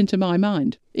burnt into my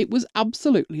mind. It was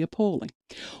absolutely appalling.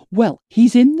 Well,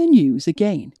 he's in the news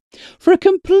again, for a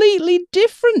completely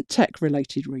different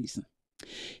tech-related reason.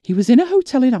 He was in a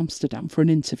hotel in Amsterdam for an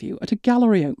interview at a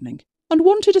gallery opening and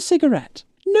wanted a cigarette.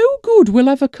 No good will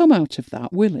ever come out of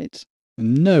that, will it?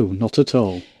 No, not at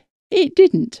all. It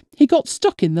didn't. He got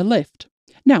stuck in the lift.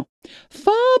 Now,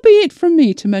 far be it from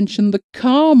me to mention the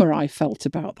karma I felt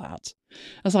about that,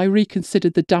 as I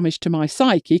reconsidered the damage to my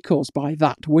psyche caused by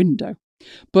that window.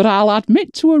 But I'll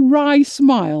admit to a wry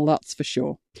smile, that's for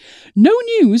sure. No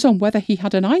news on whether he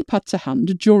had an iPad to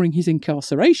hand during his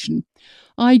incarceration.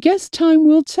 I guess time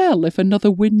will tell if another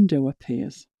window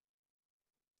appears.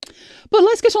 But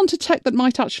let's get on to tech that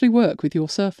might actually work with your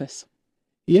Surface.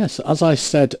 Yes, as I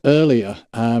said earlier,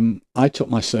 I took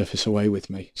my Surface away with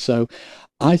me. So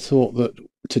I thought that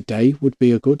today would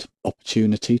be a good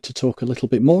opportunity to talk a little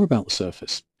bit more about the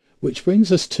Surface, which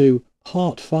brings us to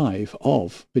part 5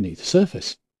 of Beneath the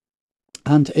Surface.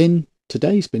 And in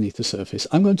today's Beneath the Surface,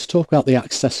 I'm going to talk about the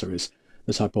accessories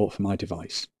that I bought for my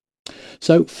device.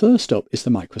 So first up is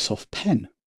the Microsoft Pen.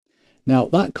 Now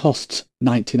that costs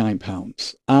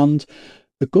 £99, and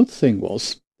the good thing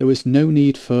was there was no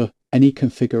need for any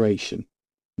configuration.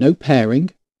 No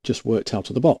pairing, just worked out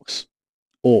of the box.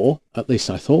 Or at least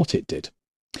I thought it did.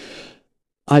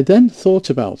 I then thought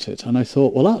about it and I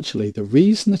thought, well, actually, the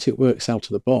reason that it works out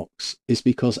of the box is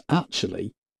because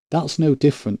actually that's no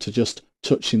different to just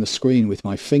touching the screen with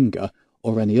my finger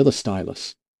or any other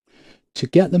stylus. To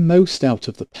get the most out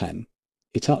of the pen,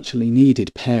 it actually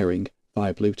needed pairing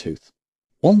via Bluetooth.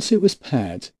 Once it was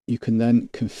paired, you can then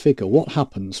configure what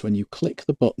happens when you click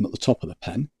the button at the top of the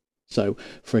pen. So,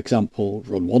 for example,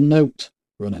 run OneNote,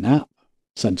 run an app,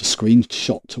 send a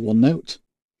screenshot to OneNote.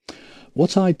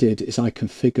 What I did is I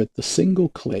configured the single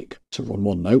click to run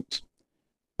OneNote.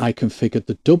 I configured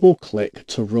the double click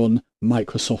to run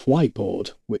Microsoft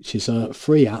Whiteboard, which is a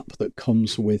free app that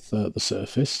comes with the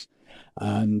Surface,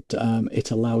 and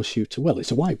it allows you to, well,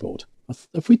 it's a whiteboard.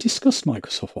 Have we discussed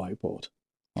Microsoft Whiteboard?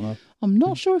 I'm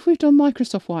not sure if we've done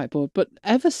Microsoft Whiteboard, but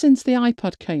ever since the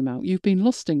iPad came out, you've been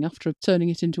lusting after turning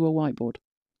it into a whiteboard.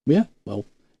 Yeah, well,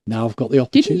 now I've got the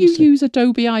opportunity. Didn't you use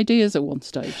Adobe Ideas at one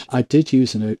stage? I did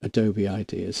use an Adobe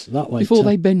Ideas. That went before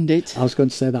they binned it. I was going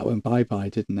to say that went bye-bye,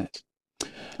 didn't it?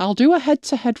 I'll do a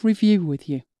head-to-head review with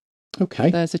you.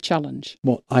 Okay. There's a challenge.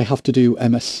 What, I have to do my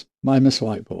MS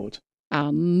Whiteboard.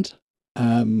 And?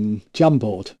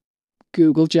 Jamboard.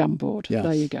 Google Jamboard. Yes.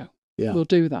 There you go. Yeah. We'll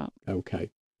do that. Okay.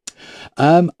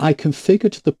 I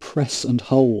configured the press and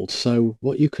hold. So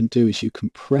what you can do is you can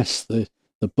press the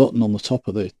button on the top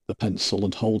of the pencil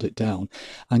and hold it down.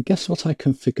 And guess what I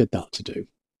configured that to do?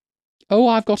 Oh,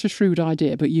 I've got a shrewd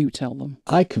idea, but you tell them.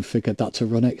 I configured that to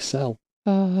run Excel.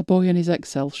 A boy and his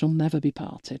Excel shall never be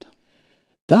parted.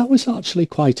 That was actually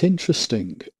quite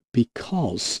interesting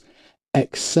because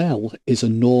Excel is a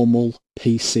normal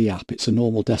PC app. It's a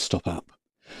normal desktop app.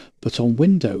 But on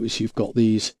Windows, you've got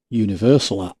these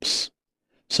universal apps.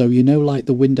 So, like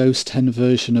the Windows 10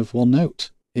 version of OneNote.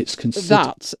 It's considered...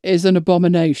 That is an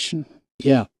abomination.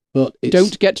 Yeah, but it's...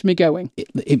 Don't get me going.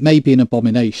 It may be an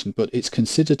abomination, but it's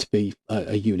considered to be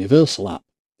a universal app.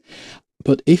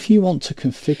 But if you want to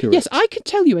configure Yes, I can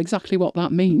tell you exactly what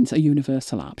that means, a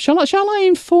universal app. Shall I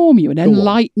inform you and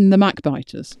enlighten the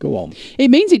Macbiters? Go on. It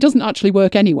means it doesn't actually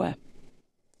work anywhere.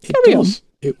 Carry on.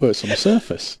 It works on the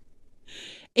Surface.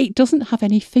 It doesn't have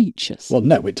any features. Well,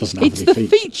 no, it doesn't have any features.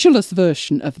 It's the featureless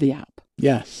version of the app.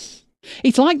 Yes.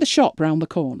 It's like the shop round the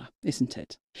corner, isn't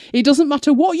it? It doesn't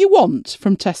matter what you want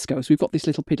from Tesco's. We've got this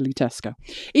little piddly Tesco.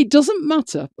 It doesn't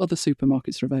matter. Other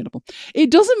supermarkets are available. It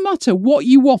doesn't matter what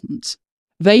you want.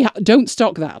 They don't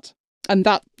stock that. And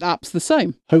that app's the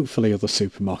same. Hopefully other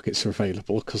supermarkets are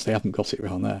available because they haven't got it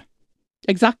around there.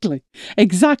 Exactly.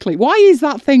 Why is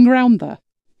that thing round there?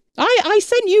 I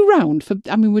sent you round for,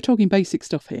 we're talking basic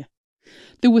stuff here.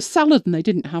 There was salad and they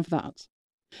didn't have that.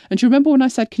 And do you remember when I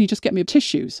said, can you just get me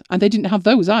tissues? And they didn't have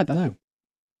those either. No.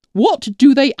 What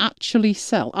do they actually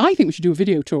sell? I think we should do a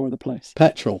video tour of the place.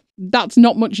 Petrol. That's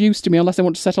not much use to me unless I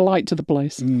want to set a light to the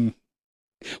place.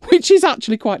 Which is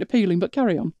actually quite appealing, but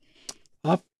carry on.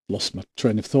 I've lost my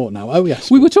train of thought now. Oh,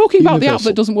 yes. We were talking about the app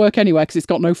that doesn't work anywhere because it's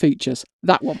got no features.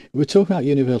 That one. We're talking about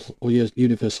universal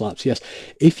apps, yes.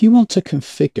 If you want to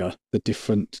configure the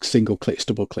different single clicks,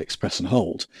 double clicks, press and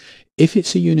hold, if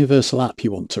it's a universal app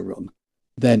you want to run,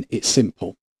 then it's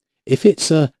simple. If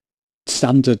it's a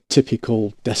standard,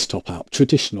 typical desktop app,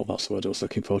 traditional, that's the word I was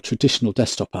looking for, traditional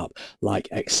desktop app like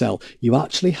Excel, you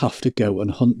actually have to go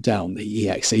and hunt down the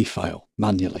exe file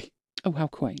manually. Oh, how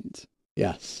quaint.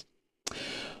 Yes.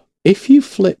 If you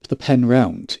flip the pen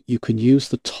round, you can use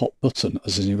the top button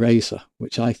as an eraser,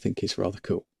 which I think is rather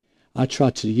cool. I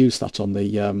tried to use that on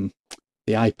the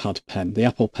iPad pen, the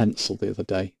Apple Pencil the other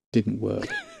day. Didn't work.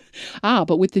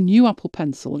 But with the new Apple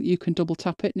Pencil, you can double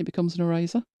tap it and it becomes an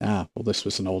eraser. Well, this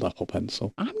was an old Apple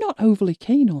Pencil. I'm not overly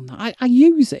keen on that. I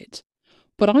use it,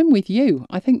 but I'm with you.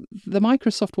 I think the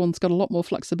Microsoft one's got a lot more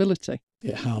flexibility.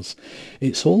 It has.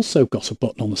 It's also got a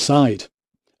button on the side.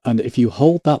 And if you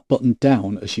hold that button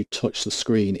down as you touch the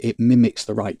screen, it mimics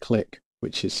the right click,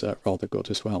 which is rather good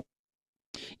as well.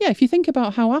 Yeah, if you think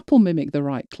about how Apple mimic the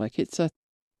right click, it's a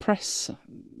press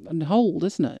and hold,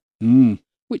 isn't it?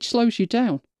 Which slows you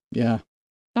down. Yeah.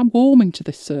 I'm warming to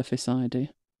this Surface idea.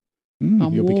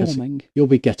 You'll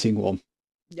be getting one.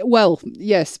 Well,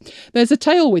 yes. There's a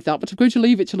tale with that, but I'm going to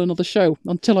leave it till another show,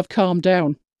 until I've calmed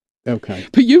down. Okay.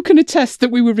 But you can attest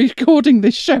that we were recording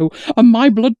this show and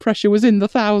my blood pressure was in the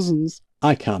thousands.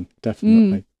 I can,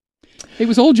 definitely. It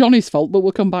was all Johnny's fault, but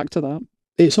we'll come back to that.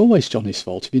 It's always Johnny's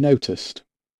fault, have you noticed?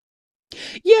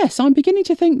 Yes, I'm beginning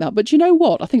to think that. But you know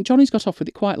what? I think Johnny's got off with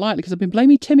it quite lightly because I've been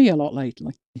blaming Timmy a lot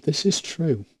lately. This is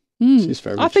true. This is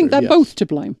very true. I think they're both to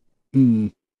blame.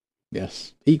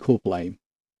 Yes, equal blame.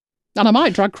 And I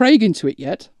might drag Craig into it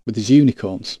yet. With his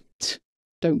unicorns.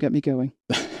 Don't get me going.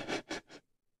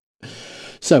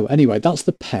 So anyway, that's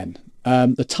the pen.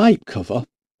 The type cover,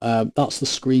 That's the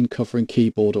screen covering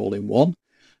keyboard all in one.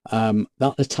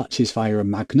 That attaches via a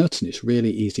magnet, and it's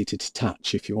really easy to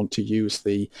detach if you want to use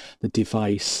the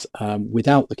device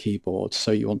without the keyboard.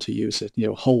 So you want to use it,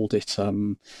 hold it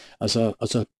as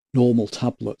a normal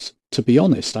tablet. To be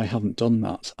honest, I haven't done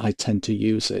that. I tend to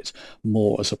use it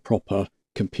more as a proper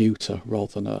computer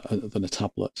rather than a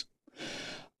tablet.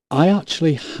 I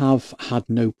actually have had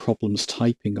no problems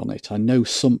typing on it. I know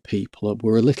some people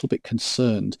were a little bit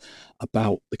concerned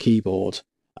about the keyboard.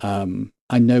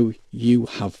 I know you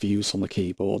have views on the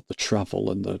keyboard, the travel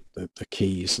and the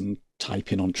keys and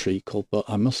typing on treacle, but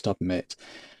I must admit,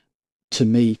 to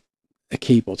me, a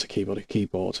keyboard's a keyboard, a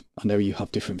keyboard. I know you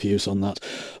have different views on that,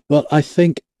 but I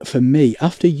think for me,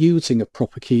 after using a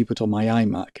proper keyboard on my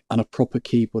iMac and a proper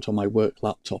keyboard on my work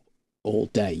laptop all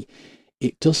day,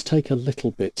 it does take a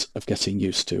little bit of getting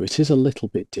used to. It is a little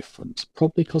bit different,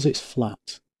 probably because it's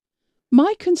flat.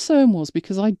 My concern was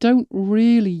because I don't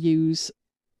really use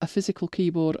a physical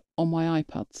keyboard on my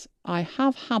iPads. I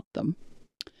have had them,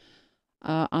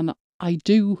 and I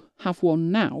do have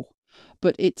one now,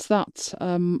 but it's that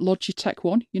Logitech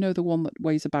one, the one that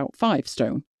weighs about 5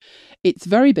 stone. It's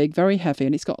very big, very heavy,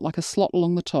 and it's got like a slot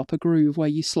along the top, a groove where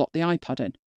you slot the iPad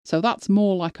in. So that's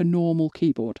more like a normal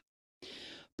keyboard.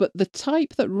 But the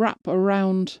type that wrap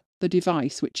around the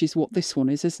device, which is what this one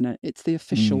is, isn't it? It's the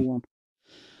official one.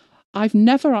 I've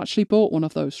never actually bought one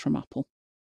of those from Apple.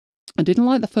 I didn't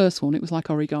like the first one. It was like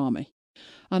origami.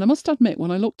 And I must admit,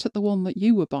 when I looked at the one that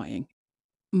you were buying,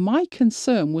 my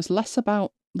concern was less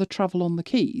about the travel on the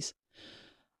keys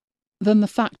than the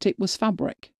fact it was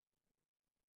fabric.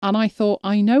 And I thought,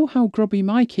 I know how grubby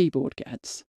my keyboard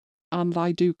gets, and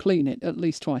I do clean it at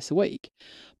least twice a week.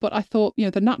 But I thought,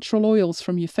 the natural oils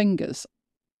from your fingers,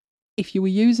 if you were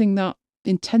using that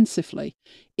intensively,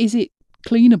 is it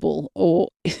cleanable or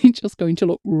is it just going to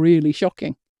look really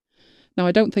shocking? Now,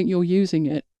 I don't think you're using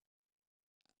it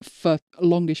for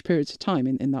longish periods of time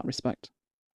in that respect.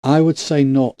 I would say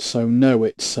not. So no,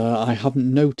 it's I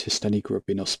haven't noticed any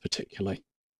grubbiness particularly.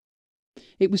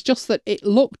 It was just that it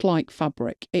looked like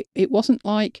fabric. It wasn't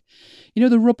like, the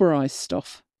rubberized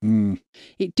stuff.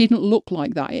 It didn't look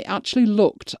like that. It actually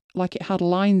looked like it had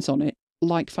lines on it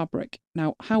like fabric.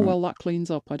 Now, how well that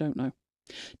cleans up, I don't know.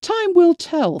 Time will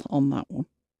tell on that one.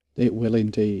 It will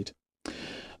indeed.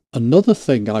 Another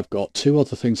thing I've got, two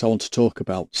other things I want to talk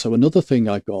about. So another thing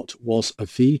I got was a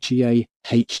VGA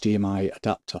HDMI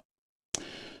adapter.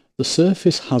 The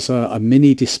Surface has a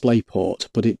mini display port,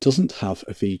 but it doesn't have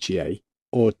a VGA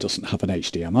or it doesn't have an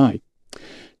HDMI.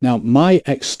 Now, my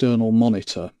external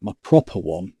monitor, my proper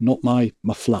one, not my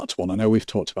flat one, I know we've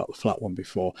talked about the flat one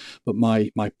before, but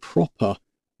my proper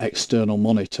external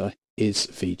monitor is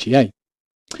VGA.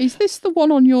 Is this the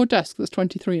one on your desk that's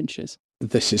 23 inches?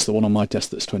 This is the one on my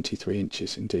desk that's 23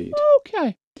 inches, indeed.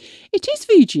 Okay. It is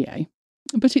VGA,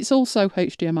 but it's also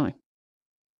HDMI.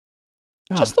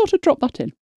 Just thought I'd drop that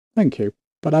in. Thank you.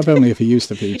 But I've only ever used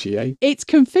the VGA. It's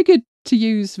configured to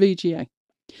use VGA.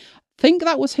 Think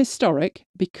that was historic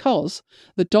because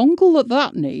the dongle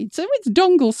that needs, it's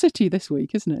dongle city this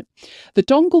week, isn't it? The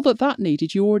dongle that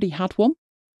needed, you already had one,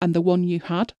 and the one you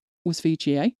had was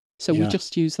VGA, so we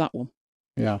just used that one.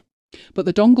 Yeah. But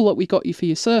the dongle that we got you for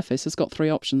your Surface has got 3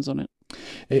 options on it.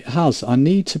 It has. I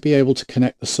need to be able to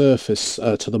connect the Surface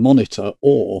to the monitor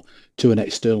or to an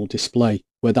external display,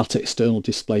 where that external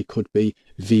display could be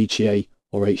VGA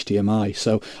or HDMI.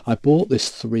 So I bought this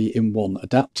 3-in-1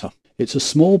 adapter. It's a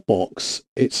small box.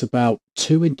 It's about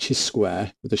 2 inches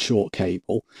square with a short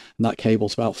cable, and that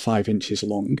cable's about 5 inches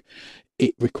long.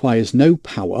 It requires no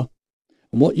power,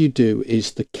 and what you do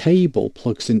is the cable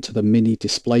plugs into the mini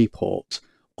display port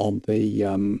on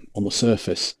the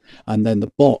Surface, and then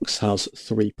the box has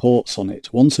 3 ports on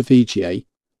it. One's a VGA,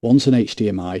 one's an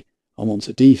HDMI, and one's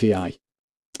a DVI.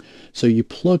 So you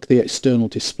plug the external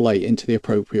display into the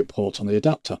appropriate port on the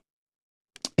adapter.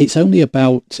 It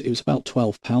was about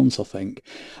 £12, I think.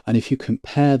 And if you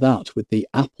compare that with the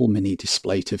Apple Mini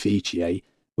Display to VGA,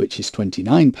 which is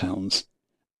 £29,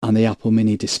 and the Apple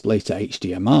Mini Display to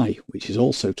HDMI, which is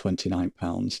also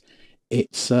 £29,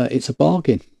 it's a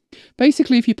bargain.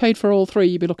 Basically, if you paid for all 3,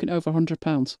 you'd be looking over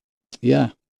 £100. Yeah.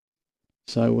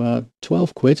 So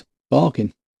 £12,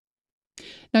 bargain.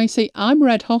 Now, you see, I'm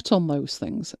red hot on those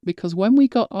things because when we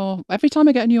got every time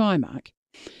I get a new iMac,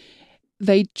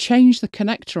 they changed the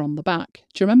connector on the back.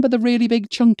 Do you remember the really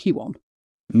big chunky one?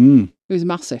 It was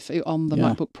massive on the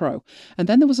MacBook Pro. And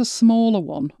then there was a smaller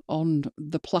one on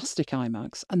the plastic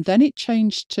iMacs. And then it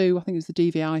changed to, I think it was the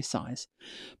DVI size.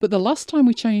 But the last time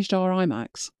we changed our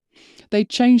iMacs, they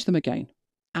changed them again.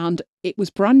 And it was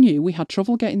brand new. We had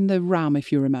trouble getting the RAM,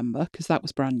 if you remember, because that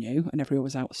was brand new and everywhere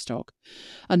was out of stock.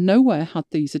 And nowhere had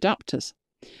these adapters.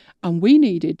 And we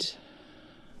needed,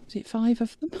 was it 5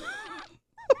 of them?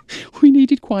 We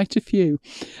needed quite a few.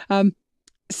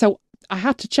 So I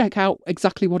had to check out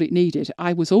exactly what it needed.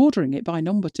 I was ordering it by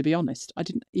number, to be honest. I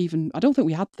don't think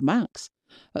we had the Macs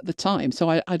at the time. So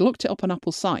I looked it up on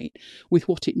Apple's site with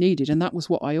what it needed, and that was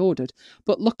what I ordered.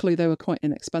 But luckily they were quite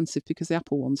inexpensive because the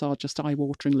Apple ones are just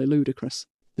eye-wateringly ludicrous.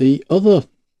 The other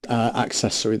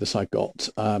accessory that I got,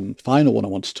 final one I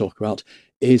want to talk about,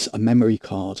 is a memory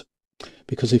card.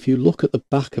 Because if you look at the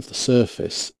back of the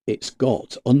Surface, it's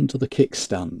got, under the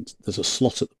kickstand, there's a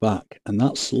slot at the back, and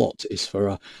that slot is for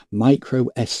a micro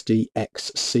SD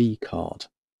XC card.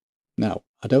 Now,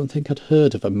 I don't think I'd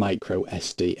heard of a micro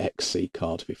SD XC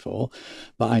card before,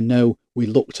 but I know we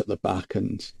looked at the back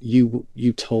and you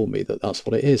told me that that's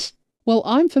what it is. Well,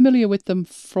 I'm familiar with them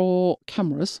for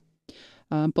cameras,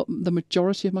 but the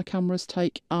majority of my cameras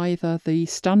take either the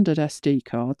standard SD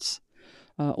cards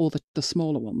or the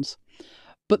smaller ones.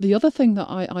 But the other thing that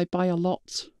I buy a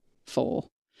lot for,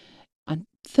 and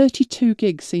 32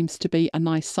 gig seems to be a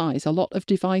nice size. A lot of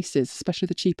devices, especially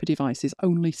the cheaper devices,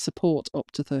 only support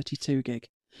up to 32 gig.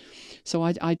 So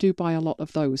I do buy a lot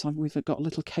of those. We've got a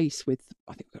little case with,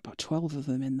 I think we've got about 12 of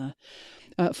them in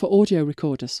there, for audio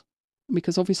recorders.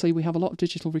 Because obviously we have a lot of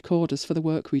digital recorders for the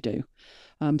work we do.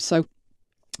 So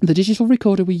the digital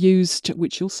recorder we used,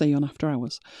 which you'll see on After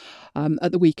Hours,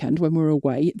 at the weekend when we're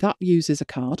away, that uses a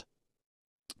card.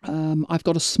 I've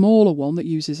got a smaller one that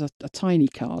uses a tiny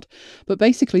card, but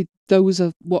basically those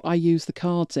are what I use the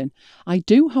cards in. I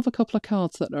do have a couple of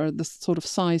cards that are the sort of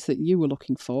size that you were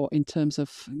looking for in terms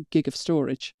of gig of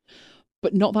storage,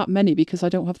 but not that many because I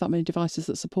don't have that many devices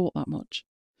that support that much.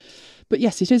 But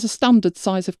yes, it is a standard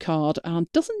size of card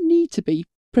and doesn't need to be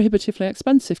prohibitively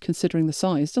expensive considering the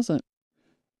size, does it?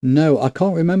 No, I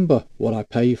can't remember what I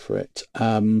paid for it.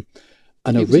 And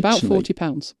it was about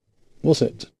 £40. Was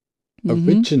it?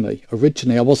 Mm-hmm.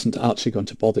 Originally, I wasn't actually going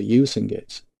to bother using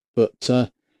it, but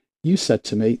you said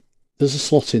to me, there's a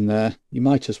slot in there, you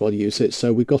might as well use it.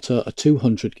 So we got a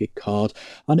 200 gig card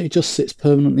and it just sits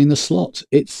permanently in the slot.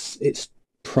 It's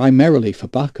primarily for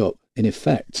backup. In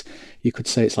effect, you could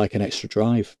say it's like an extra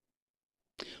drive.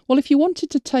 Well, if you wanted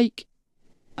to take,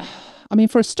 I mean,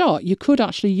 for a start, you could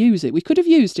actually use it. We could have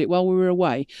used it while we were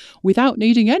away without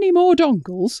needing any more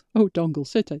dongles. Oh, Dongle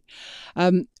City.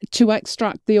 To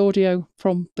extract the audio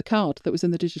from the card that was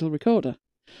in the digital recorder.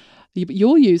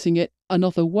 You're using it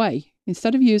another way.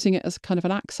 Instead of using it as kind of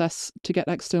an access to get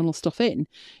external stuff in,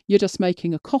 you're just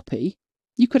making a copy.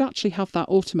 You could actually have that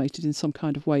automated in some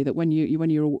kind of way that when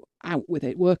you're out with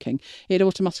it working, it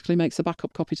automatically makes a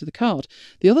backup copy to the card.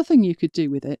 The other thing you could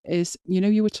do with it is,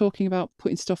 you were talking about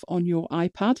putting stuff on your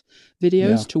iPad,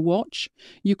 videos to watch.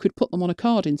 You could put them on a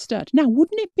card instead. Now,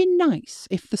 wouldn't it be nice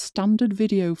if the standard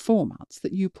video formats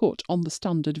that you put on the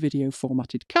standard video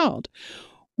formatted card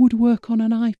would work on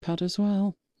an iPad as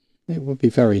well? It would be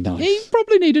very nice. You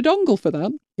probably need a dongle for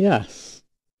that. Yes.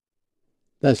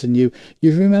 There's you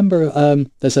remember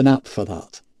there's an app for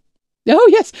that. Oh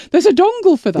yes, there's a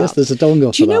dongle for that. Yes, there's a dongle for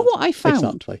that. Do you know what I found?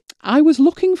 Exactly. I was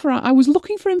looking for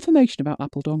information about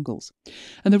Apple dongles.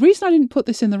 And the reason I didn't put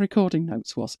this in the recording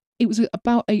notes was it was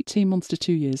about 18 months to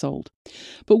 2 years old.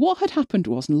 But what had happened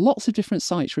was, and lots of different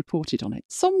sites reported on it,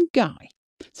 some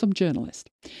journalist,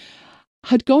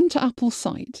 had gone to Apple's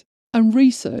site and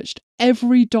researched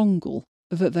every dongle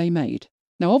that they made.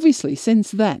 Now, obviously, since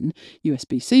then,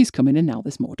 USB-C's come in and now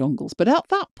there's more dongles. But at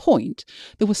that point,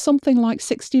 there was something like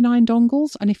 69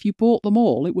 dongles. And if you bought them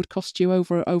all, it would cost you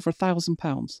over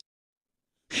 £1,000.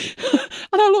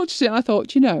 And I looked at it and I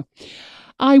thought,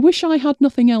 I wish I had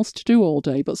nothing else to do all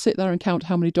day but sit there and count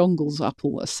how many dongles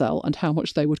Apple sell and how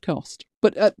much they would cost.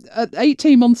 But at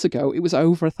 18 months ago, it was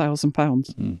over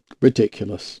 £1,000.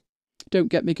 Ridiculous. Don't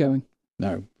get me going.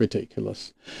 No,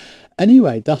 ridiculous.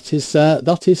 Anyway, that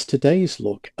is today's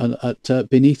look at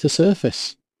Beneath the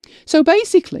Surface. So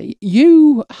basically,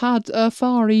 you had a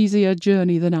far easier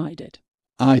journey than I did.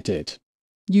 I did.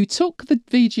 You took the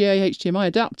VGA HDMI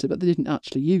adapter, but they didn't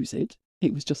actually use it.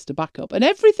 It was just a backup. And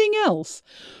everything else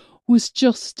was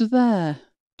just there.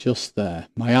 Just there.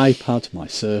 My iPad, my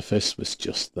Surface was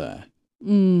just there.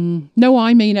 No,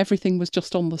 I mean everything was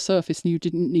just on the Surface and you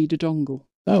didn't need a dongle.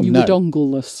 Oh, you no. were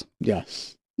dongleless.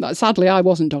 Yes. Sadly, I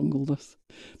wasn't dongleless.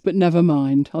 But never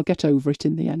mind. I'll get over it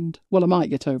in the end. Well, I might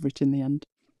get over it in the end.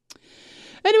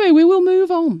 Anyway, we will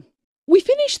move on. We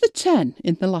finished the 10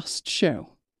 in the last show.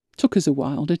 Took us a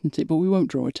while, didn't it? But we won't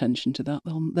draw attention to that.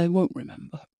 They won't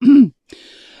remember.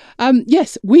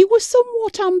 Yes, we were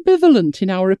somewhat ambivalent in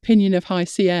our opinion of High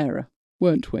Sierra.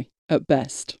 weren't we, at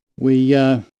best? We,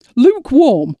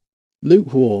 Lukewarm.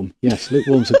 lukewarm. Yes,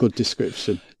 lukewarm's a good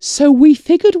description. So we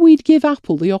figured we'd give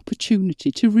Apple the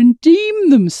opportunity to redeem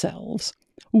themselves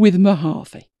with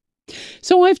Mojave.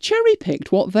 So I've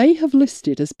cherry-picked what they have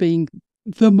listed as being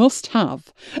the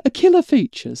must-have, killer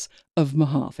features of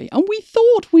Mojave, and we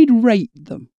thought we'd rate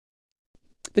them.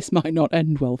 This might not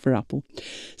end well for Apple.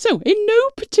 So, in no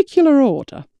particular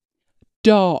order,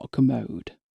 dark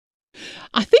mode.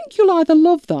 I think you'll either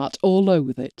love that or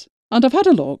loathe it. And I've had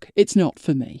a look, it's not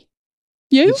for me.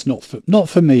 You? It's not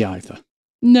for me either.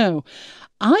 No.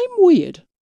 I'm weird,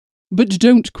 but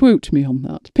don't quote me on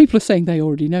that. People are saying they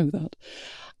already know that.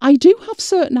 I do have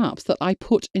certain apps that I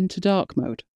put into dark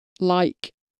mode,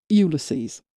 like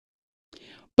Ulysses.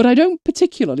 But I don't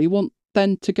particularly want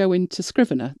then to go into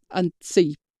Scrivener and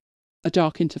see a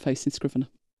dark interface in Scrivener.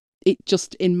 It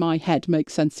just, in my head,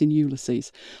 makes sense in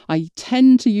Ulysses. I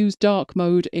tend to use dark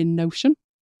mode in Notion,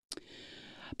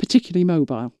 particularly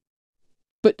mobile.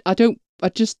 But I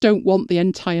just don't want the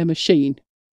entire machine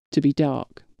to be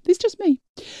dark. It's just me.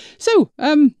 So,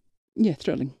 yeah,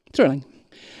 thrilling.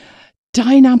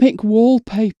 Dynamic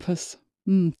wallpapers.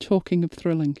 Talking of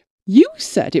thrilling. You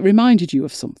said it reminded you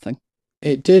of something.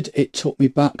 It did. It took me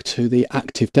back to the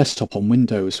active desktop on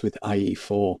Windows with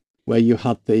IE4, where you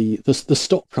had the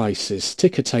stock prices,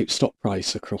 ticker tape stock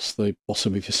price across the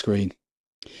bottom of your screen.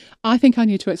 I think I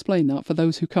need to explain that for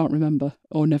those who can't remember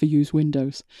or never use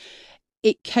Windows.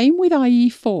 It came with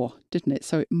IE4, didn't it?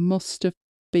 So it must have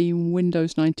been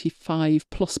Windows 95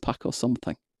 Plus Pack or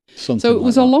something. So it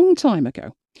was a long time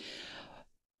ago.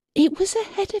 It was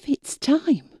ahead of its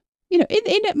time. You know,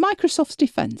 in Microsoft's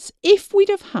defence, if we'd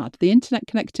have had the internet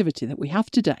connectivity that we have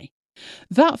today,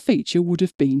 that feature would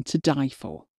have been to die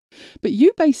for. But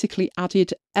you basically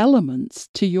added elements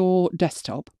to your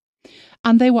desktop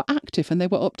and they were active and they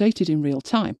were updated in real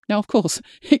time. Now, of course,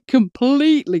 it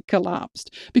completely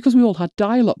collapsed because we all had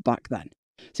dial-up back then.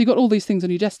 So you got all these things on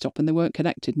your desktop and they weren't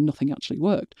connected and nothing actually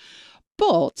worked.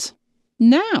 But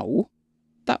now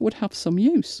that would have some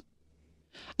use.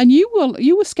 And you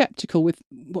were sceptical with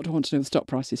what do I want to know the stock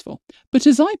prices for. But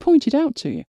as I pointed out to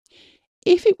you,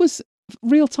 if it was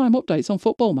real-time updates on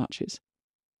football matches,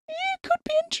 you could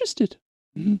be interested.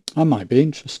 I might be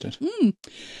interested.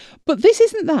 But this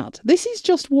isn't that. This is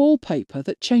just wallpaper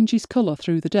that changes colour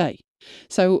through the day.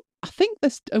 So I think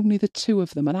there's only the two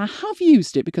of them. And I have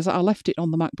used it because I left it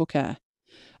on the MacBook Air.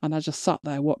 And I just sat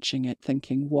there watching it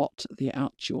thinking, what the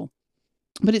actual...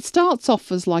 But it starts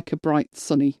off as like a bright,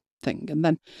 sunny thing. And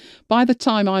then by the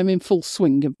time I'm in full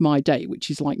swing of my day,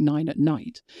 which is like 9 at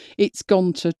night, it's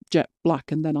gone to jet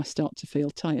black and then I start to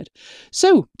feel tired.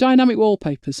 So dynamic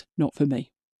wallpapers, not for me.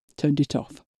 Turned it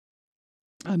off.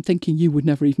 I'm thinking you would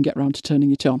never even get round to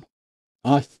turning it on.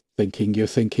 I'm thinking you're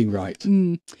thinking right.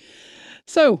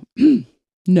 So, no.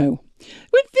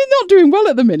 They're not doing well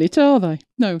at the minute, are they?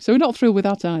 No, so we're not thrilled with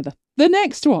that either. The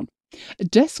next one,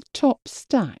 desktop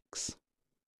stacks.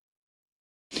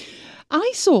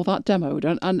 I saw that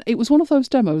demoed and it was one of those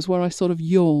demos where I sort of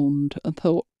yawned and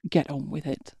thought, get on with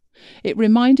it. It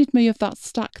reminded me of that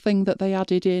stack thing that they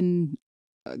added in,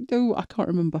 I can't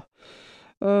remember.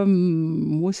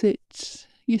 Was it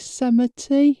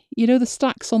Yosemite? You know, the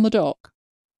stacks on the dock?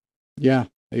 Yeah.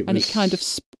 It kind of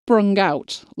sprung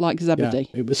out like Zebedee.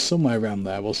 Yeah, it was somewhere around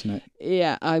there, wasn't it?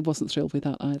 Yeah, I wasn't thrilled with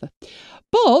that either.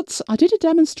 But I did a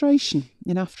demonstration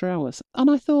in After Hours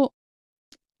and I thought,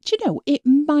 do you know, it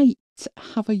might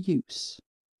have a use.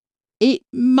 It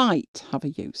might have a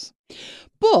use.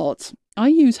 But I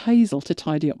use Hazel to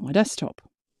tidy up my desktop.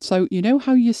 So you know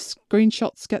how your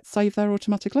screenshots get saved there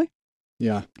automatically?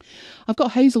 Yeah. I've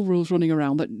got Hazel rules running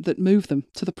around that move them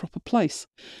to the proper place.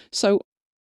 So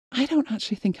I don't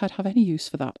actually think I'd have any use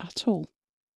for that at all.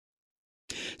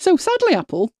 So sadly,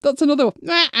 Apple, that's another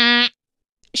one.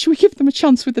 Should we give them a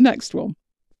chance with the next one?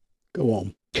 Go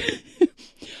on.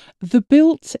 The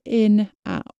built-in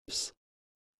apps.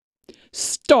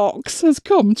 Stocks has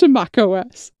come to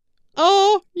macOS.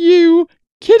 Are you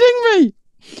kidding me?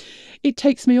 It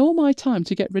takes me all my time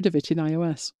to get rid of it in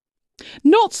iOS.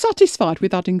 Not satisfied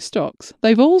with adding stocks,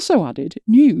 they've also added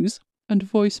news and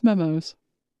voice memos.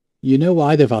 You know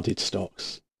why they've added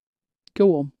stocks?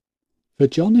 Go on. For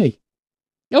Johnny.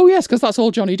 Oh yes, because that's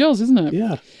all Johnny does, isn't it?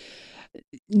 Yeah.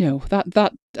 No,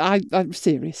 I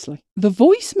seriously. The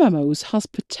voice memos has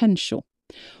potential,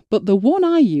 but the one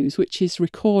I use, which is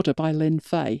Recorder by Lin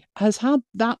Fei, has had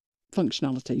that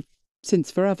functionality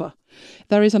since forever.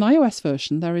 There is an iOS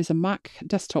version, there is a Mac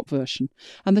desktop version,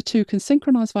 and the two can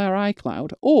synchronise via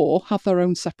iCloud or have their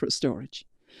own separate storage.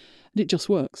 And it just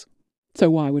works. So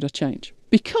why would I change?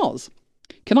 Because,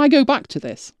 can I go back to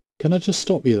this? Can I just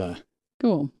stop you there?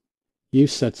 Go on. You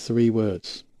said 3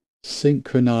 words.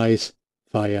 Synchronize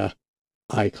via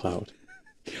iCloud.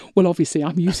 Well, obviously,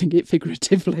 I'm using it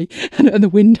figuratively, and the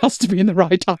wind has to be in the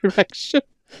right direction.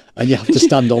 And you have to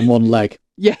stand on one leg.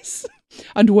 Yes,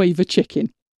 and wave a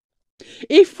chicken.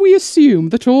 If we assume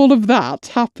that all of that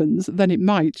happens, then it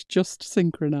might just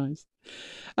synchronise.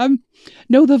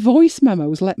 No, the voice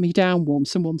memos let me down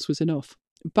once, and once was enough.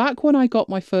 Back when I got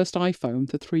my first iPhone,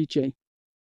 the 3G,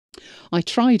 I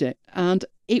tried it, and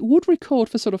it would record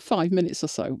for sort of 5 minutes or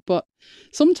so, but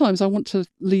sometimes I want to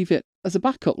leave it as a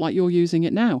backup like you're using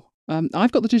it now.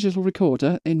 I've got the digital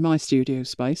recorder in my studio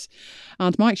space,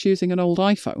 and Mike's using an old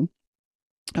iPhone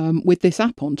with this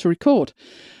app on to record.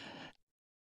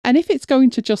 And if it's going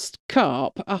to just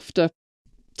carp after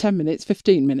 10 minutes,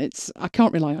 15 minutes, I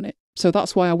can't rely on it. So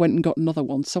that's why I went and got another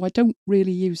one, so I don't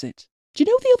really use it. Do you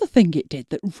know the other thing it did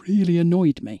that really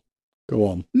annoyed me? Go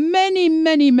on. Many,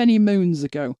 many, many moons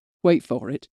ago. Wait for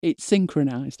it. It's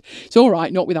synchronised. It's all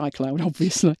right, not with iCloud,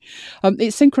 obviously.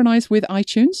 It's synchronised with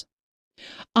iTunes.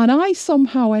 And I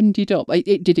somehow ended up,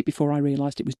 it did it before I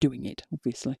realised it was doing it,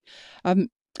 obviously.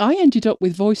 I ended up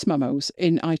with voice memos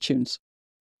in iTunes.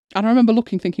 And I remember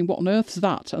thinking, what on earth's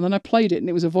that? And then I played it and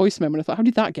it was a voice memo. And I thought, how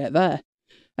did that get there?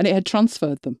 And it had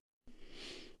transferred them.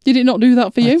 Did it not do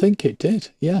that for you? I think it did,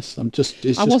 yes. I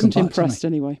wasn't impressed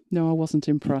anyway. No, I wasn't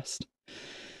impressed.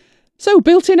 So,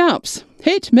 built-in apps.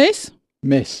 Hit, miss?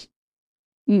 Miss.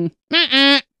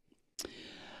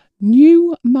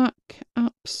 New Mac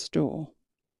App Store.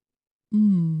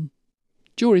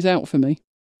 Jury's out for me.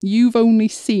 You've only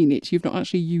seen it. You've not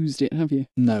actually used it, have you?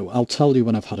 No, I'll tell you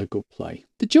when I've had a good play.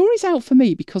 The jury's out for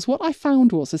me because what I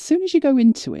found was as soon as you go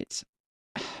into it,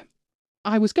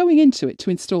 I was going into it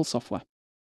to install software.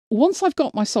 Once I've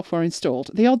got my software installed,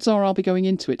 the odds are I'll be going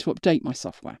into it to update my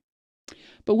software.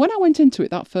 But when I went into it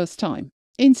that first time,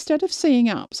 instead of seeing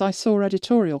apps, I saw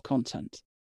editorial content.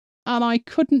 And I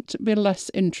couldn't be less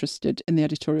interested in the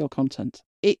editorial content.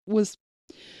 It was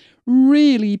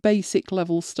really basic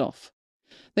level stuff.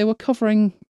 They were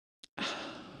covering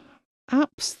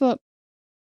apps that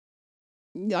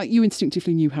you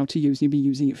instinctively knew how to use and you've been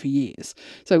using it for years.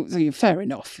 So fair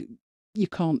enough, you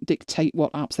can't dictate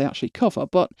what apps they actually cover.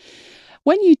 But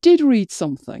when you did read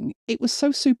something, it was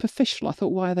so superficial, I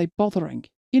thought, why are they bothering?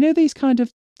 You know these kind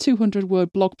of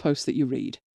 200-word blog posts that you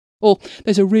read? Or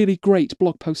there's a really great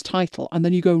blog post title and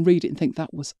then you go and read it and think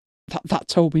that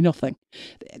told me nothing.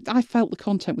 I felt the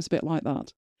content was a bit like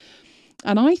that.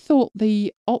 And I thought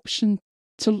the option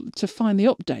to find the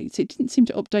updates, it didn't seem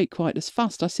to update quite as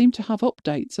fast. I seemed to have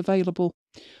updates available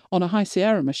on a High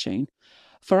Sierra machine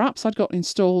for apps I'd got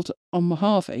installed on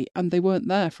Mojave, and they weren't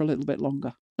there for a little bit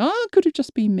longer. It could have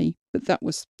just been me, but that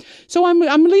was... So I'm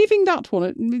leaving that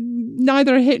one,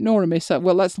 neither a hit nor a miss.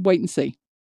 Well, let's wait and see.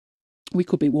 We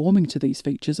could be warming to these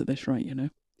features at this rate, you know.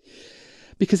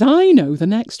 Because I know the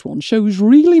next one shows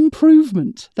real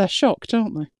improvement. They're shocked,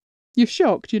 aren't they? You're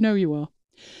shocked, you know you are.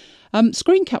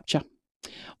 Screen capture.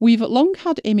 We've long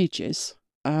had images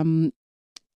and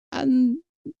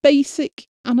basic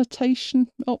annotation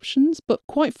options, but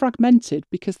quite fragmented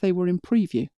because they were in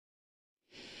preview.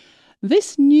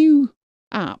 This new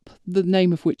app, the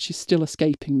name of which is still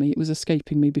escaping me, it was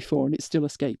escaping me before and it's still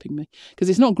escaping me, because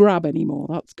it's not Grab anymore,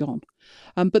 that's gone.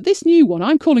 But this new one,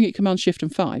 I'm calling it Command Shift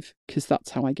and 5, because that's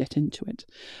how I get into it.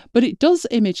 But it does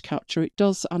image capture, it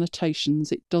does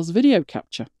annotations, it does video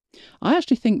capture. I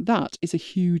actually think that is a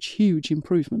huge, huge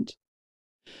improvement.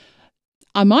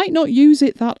 I might not use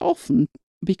it that often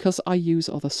because I use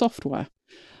other software,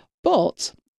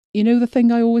 but you know the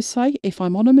thing I always say, if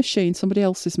I'm on a machine, somebody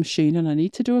else's machine, and I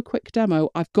need to do a quick demo,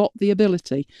 I've got the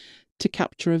ability to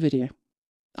capture a video.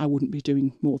 I wouldn't be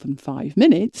doing more than 5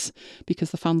 minutes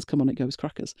because the fans come on, it goes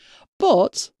crackers.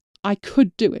 But I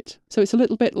could do it. So it's a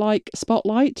little bit like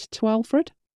Spotlight to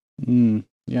Alfred.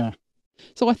 Yeah.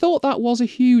 So I thought that was a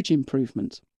huge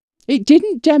improvement. It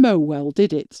didn't demo well,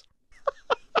 did it?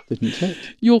 Didn't it?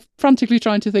 You're frantically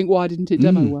trying to think, why didn't it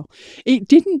demo well? It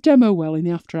didn't demo well in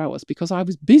the after hours because I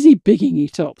was busy bigging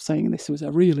it up, saying this was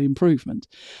a real improvement,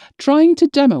 trying to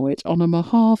demo it on a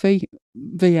Mojave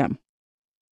VM.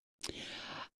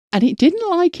 And it didn't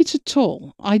like it at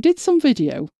all. I did some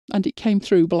video and it came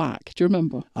through black. Do you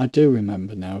remember? I do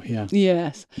remember now, yeah.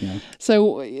 Yes. Yeah.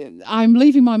 So I'm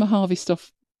leaving my Mojave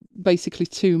stuff basically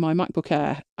to my MacBook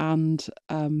Air and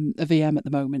a VM at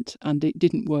the moment, and it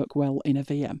didn't work well in a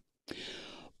VM.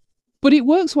 But it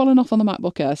works well enough on the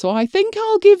MacBook Air, so I think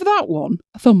I'll give that one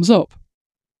a thumbs up.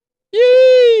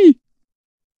 Yay!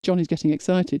 Johnny's getting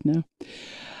excited now.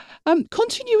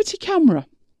 Continuity camera.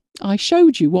 I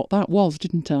showed you what that was,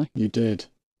 didn't I? You did.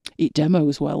 It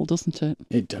demos well, doesn't it?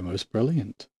 It demos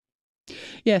brilliant.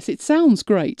 Yes, it sounds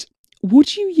great.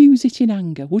 Would you use it in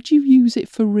anger? Would you use it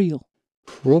for real?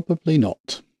 Probably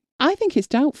not. I think it's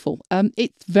doubtful.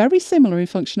 It's very similar in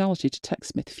functionality to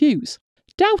TechSmith Fuse.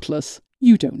 Doubtless,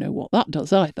 you don't know what that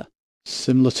does either.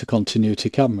 Similar to Continuity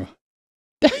Camera.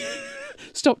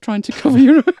 Stop trying to cover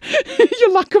your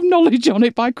lack of knowledge on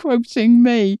it by quoting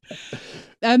me.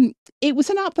 It was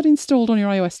an app that installed on your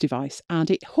iOS device,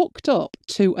 and it hooked up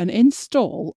to an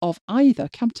install of either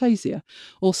Camtasia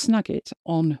or Snagit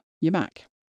on your Mac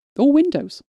or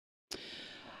Windows.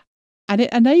 And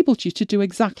it enabled you to do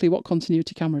exactly what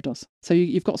Continuity Camera does. So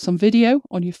you've got some video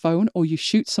on your phone, or you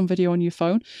shoot some video on your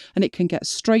phone, and it can get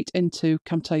straight into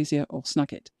Camtasia or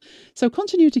Snagit. So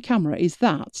Continuity Camera is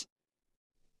that,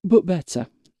 but better,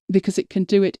 because it can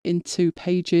do it into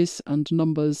Pages and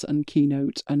Numbers and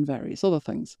Keynote and various other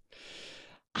things.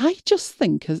 I just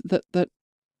think that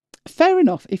fair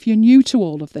enough, if you're new to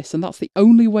all of this and that's the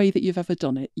only way that you've ever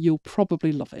done it, you'll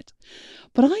probably love it.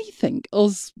 But I think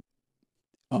us...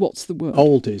 what's the word?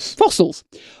 Oldies.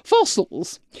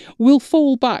 Fossils will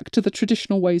fall back to the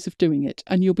traditional ways of doing it,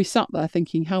 and you'll be sat there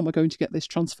thinking, how am I going to get this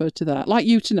transferred to there? Like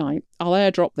you tonight, I'll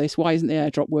airdrop this. Why isn't the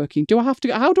airdrop working?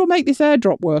 How do I make this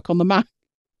airdrop work on the Mac?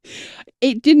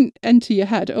 It didn't enter your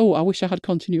head, oh, I wish I had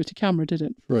Continuity Camera, did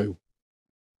it? True.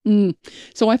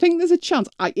 So I think there's a chance.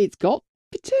 It's got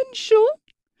potential.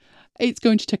 It's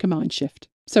going to take a mind shift.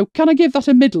 So can I give that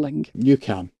a middling? You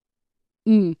can.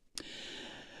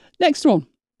 Next one.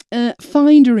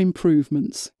 Finder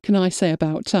improvements, can I say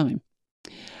about time?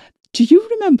 Do you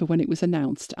remember when it was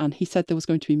announced and he said there was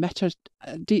going to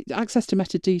be access to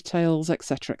meta details,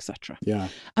 etc., etc.? Yeah.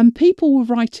 And people were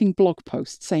writing blog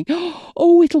posts saying,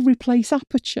 oh, it'll replace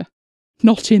Aperture.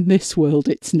 Not in this world,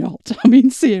 it's not. I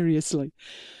mean, seriously.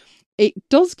 It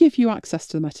does give you access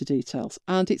to the meta details,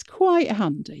 and it's quite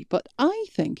handy, but I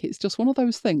think it's just one of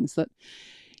those things that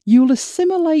you'll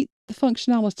assimilate the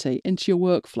functionality into your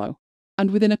workflow,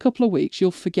 and within a couple of weeks,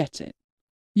 you'll forget it.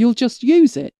 You'll just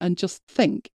use it and just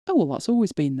think, oh, well, that's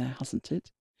always been there, hasn't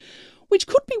it? Which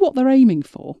could be what they're aiming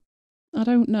for. I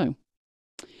don't know.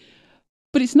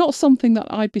 But it's not something that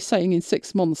I'd be saying in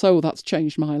 6 months, oh, that's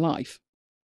changed my life.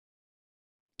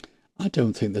 I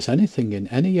don't think there's anything in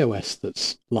any OS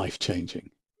that's life-changing.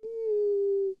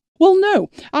 Well, no,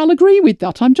 I'll agree with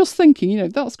that. I'm just thinking,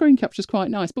 that screen capture's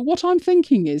quite nice. But what I'm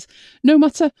thinking is, no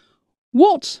matter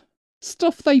what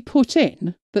stuff they put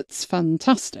in that's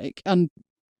fantastic, and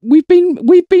we've been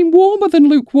warmer than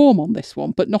lukewarm on this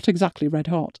one, but not exactly red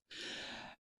hot.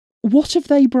 What have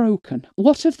they broken?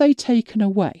 What have they taken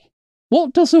away?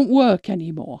 What doesn't work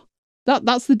anymore?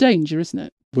 That's the danger, isn't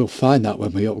it? We'll find that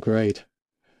when we upgrade.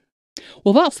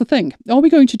 Well, that's the thing. Are we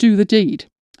going to do the deed?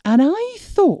 And I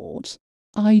thought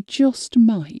I just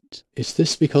might. Is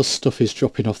this because stuff is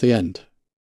dropping off the end?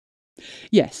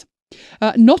 Yes.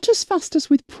 Not as fast as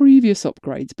with previous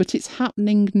upgrades, but it's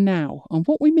happening now. And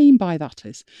what we mean by that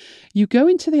is you go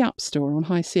into the App Store on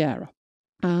High Sierra,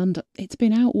 and it's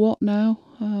been out, what now?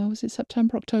 Was it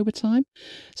September, October time?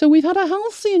 So we've had a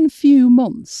halcyon few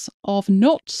months of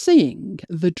not seeing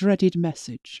the dreaded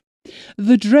message.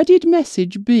 The dreaded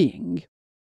message being,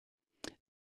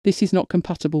 this is not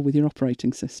compatible with your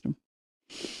operating system.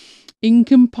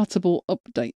 Incompatible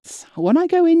updates. When I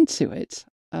go into it,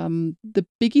 the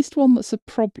biggest one that's a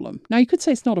problem. Now, you could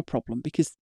say it's not a problem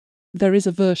because there is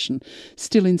a version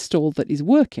still installed that is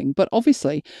working, but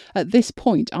obviously at this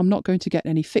point I'm not going to get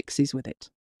any fixes with it.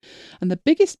 And the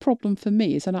biggest problem for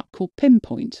me is an app called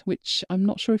Pinpoint, which I'm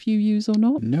not sure if you use or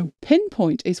not. No.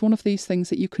 Pinpoint is one of these things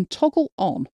that you can toggle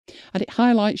on, and it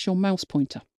highlights your mouse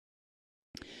pointer.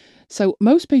 So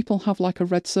most people have like a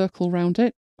red circle around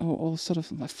it, or sort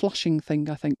of a flashing thing,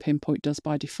 I think Pinpoint does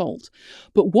by default.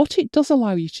 But what it does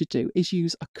allow you to do is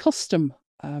use a custom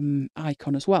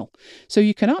icon as well. So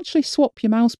you can actually swap your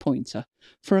mouse pointer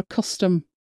for a custom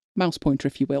mouse pointer,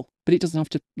 if you will, but it doesn't have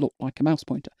to look like a mouse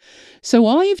pointer. So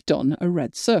I've done a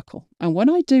red circle, and when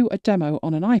I do a demo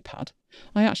on an iPad,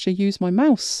 I actually use my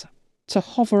mouse to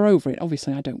hover over it.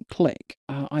 Obviously, I don't click.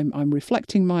 I'm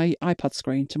reflecting my iPad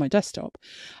screen to my desktop,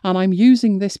 and I'm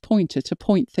using this pointer to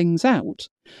point things out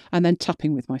and then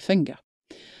tapping with my finger.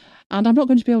 And I'm not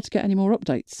going to be able to get any more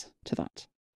updates to that.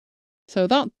 So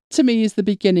that, to me, is the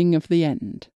beginning of the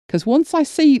end. Because once I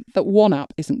see that one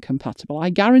app isn't compatible, I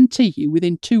guarantee you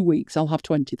within 2 weeks I'll have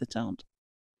 20 that aren't.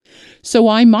 So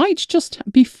I might just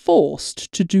be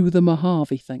forced to do the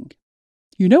Mojave thing.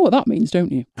 You know what that means,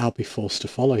 don't you? I'll be forced to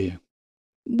follow you.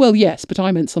 Well, yes, but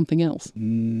I meant something else.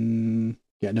 Getting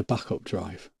a backup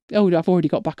drive. Oh, I've already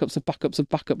got backups of backups of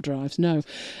backup drives. No.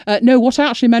 No, what I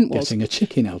actually meant was... Getting a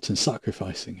chicken out and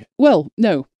sacrificing it. Well,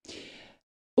 no.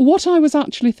 What I was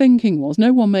actually thinking was,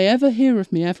 no one may ever hear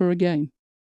of me ever again.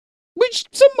 Which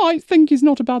some might think is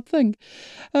not a bad thing.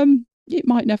 It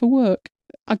might never work.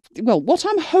 What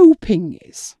I'm hoping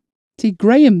is... See,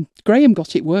 Graham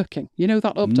got it working. You know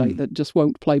that update that just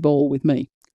won't play ball with me?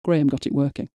 Graham got it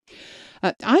working.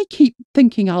 I keep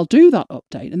thinking I'll do that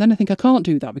update, and then I think I can't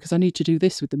do that because I need to do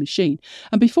this with the machine.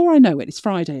 And before I know it, it's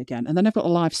Friday again, and then I've got a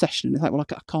live session, and it's like, well,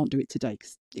 I can't do it today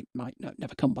because it might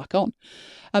never come back on.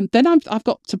 Then I've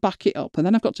got to back it up, and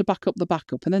then I've got to back up the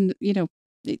backup, and then,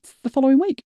 it's the following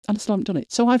week, and I still haven't done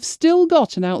it. So I've still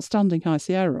got an outstanding High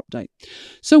Sierra update.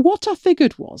 So what I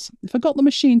figured was, if I got the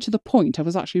machine to the point I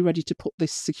was actually ready to put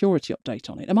this security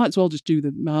update on it, I might as well just do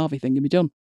the Mojave thing and be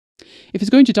done. If it's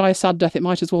going to die a sad death, it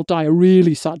might as well die a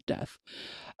really sad death,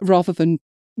 rather than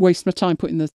waste my time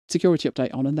putting the security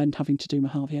update on and then having to do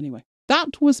Mojave anyway.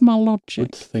 That was my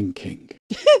logic. Good thinking.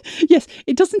 Yes,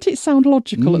 doesn't it sound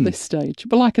logical at this stage?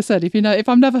 But like I said, if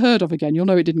I'm never heard of again, you'll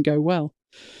know it didn't go well.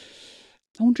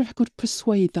 I wonder if I could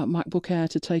persuade that MacBook Air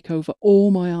to take over all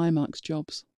my iMac's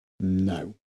jobs.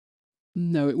 No.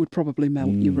 No, it would probably melt.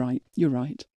 You're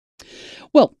right.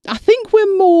 Well, I think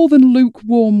we're more than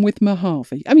lukewarm with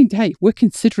Mojave. I mean, hey, we're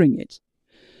considering it.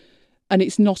 And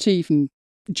it's not even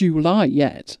July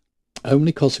yet.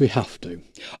 Only because we have to.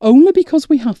 Only because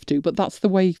we have to, but that's the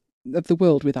way of the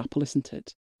world with Apple, isn't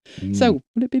it? So,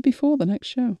 will it be before the next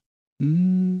show?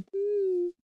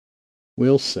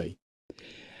 We'll see.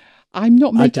 I'm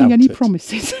not making any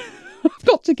promises. I've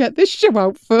got to get this show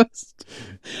out first.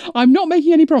 I'm not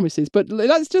making any promises, but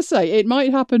let's just say it might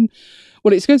happen.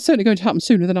 Well, it's certainly going to happen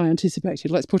sooner than I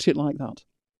anticipated. Let's put it like that.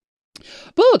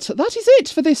 But that is it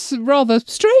for this rather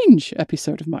strange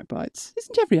episode of MacBites.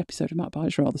 Isn't every episode of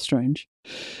MacBites rather strange?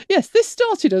 Yes, this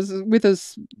started with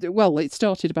us. Well, it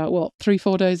started about,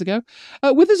 3-4 days ago,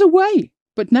 with us away.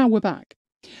 But now we're back.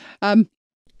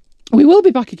 We will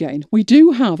be back again. We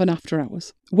do have an after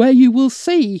hours where you will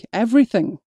see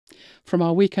everything from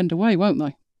our weekend away, won't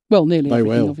they? Well, nearly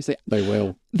everything, obviously. They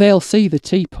will. They'll see the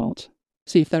teapot.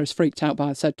 See if they're as freaked out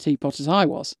by said teapot as I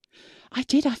was. I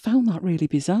found that really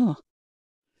bizarre.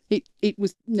 It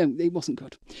wasn't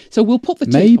good. So we'll put the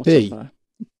teapot up there.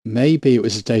 Maybe it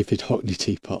was a David Hockney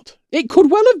teapot. It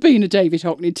could well have been a David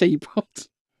Hockney teapot.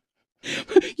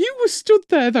 You were stood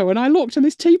there, though, and I looked, and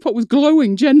this teapot was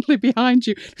glowing gently behind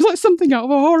you. It was like something out of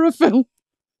a horror film.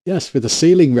 Yes, with a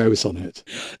ceiling rose on it.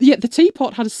 Yeah, the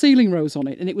teapot had a ceiling rose on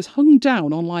it, and it was hung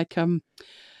down on like a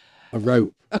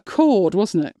rope. A cord,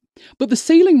 wasn't it? But the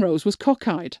ceiling rose was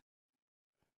cockeyed.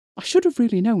 I should have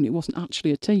really known it wasn't actually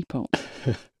a teapot.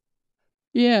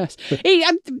 Yes.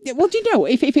 Well, do you know,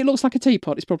 if it looks like a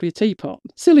teapot, it's probably a teapot.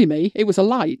 Silly me, it was a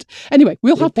light. Anyway,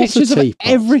 we'll have pictures of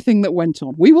everything that went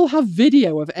on. We will have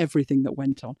video of everything that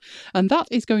went on. And that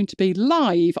is going to be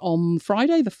live on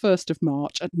Friday, the 1st of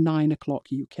March at 9 o'clock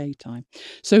UK time.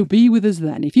 So be with us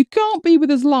then. If you can't be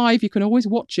with us live, you can always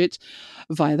watch it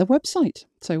via the website.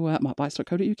 So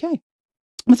macbites.co.uk.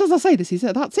 But as I say,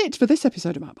 that's it for this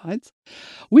episode of MacBites.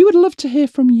 We would love to hear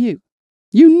from you.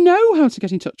 You know how to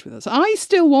get in touch with us. I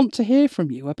still want to hear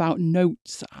from you about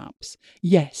notes apps.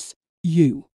 Yes,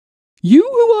 you. You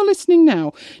who are listening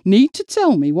now need to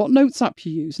tell me what notes app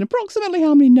you use and approximately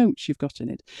how many notes you've got in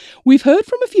it. We've heard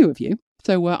from a few of you,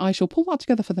 so I shall pull that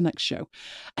together for the next show.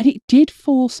 And it did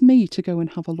force me to go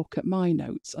and have a look at my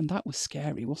notes, and that was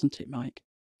scary, wasn't it, Mike?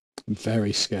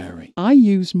 Very scary. I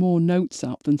use more notes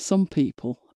app than some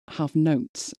people have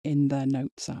notes in their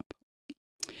notes app.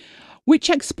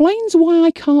 Which explains why I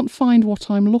can't find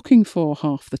what I'm looking for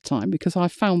half the time, because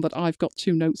I've found that I've got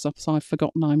 2 notes apps I've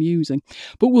forgotten I'm using.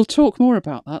 But we'll talk more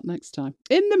about that next time.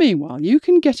 In the meanwhile, you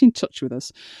can get in touch with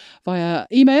us via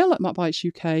email at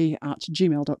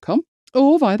macbitesuk@gmail.com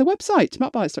or via the website,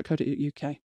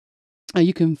 macbites.co.uk.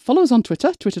 You can follow us on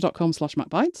Twitter,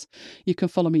 twitter.com/macbites. You can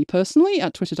follow me personally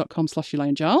at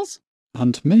twitter.com/Elaine Giles.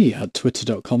 And me at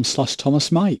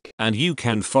twitter.com/ThomasMike. And you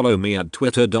can follow me at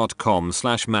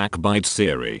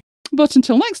twitter.com/MacBitesSiri. But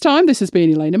until next time, this has been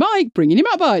Elaine and Mike, bringing you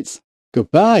MacBites.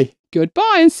 Goodbye.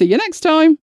 Goodbye and see you next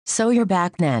time. So you're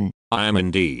back then. I am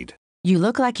indeed. You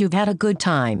look like you've had a good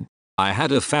time. I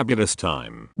had a fabulous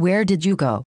time. Where did you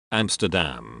go?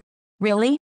 Amsterdam.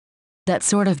 Really? That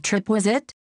sort of trip was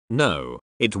it? No,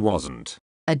 it wasn't.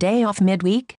 A day off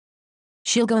midweek?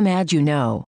 She'll go mad, you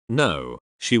know. No,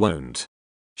 she won't.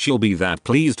 She'll be that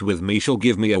pleased with me she'll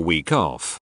give me a week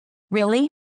off. Really?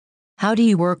 How do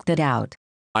you work that out?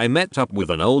 I met up with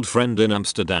an old friend in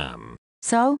Amsterdam.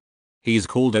 So? He's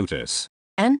called Otis.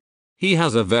 And? He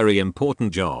has a very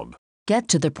important job. Get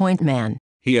to the point, man.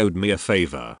 He owed me a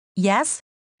favor. Yes?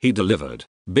 He delivered.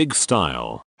 Big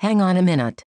style. Hang on a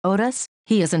minute, Otis.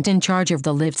 He isn't in charge of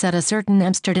the lifts at a certain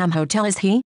Amsterdam hotel, is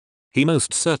he? He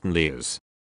most certainly is.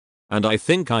 And I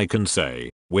think I can say,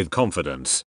 with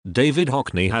confidence, David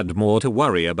Hockney had more to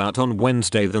worry about on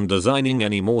Wednesday than designing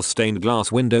any more stained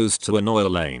glass windows to an oil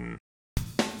lane.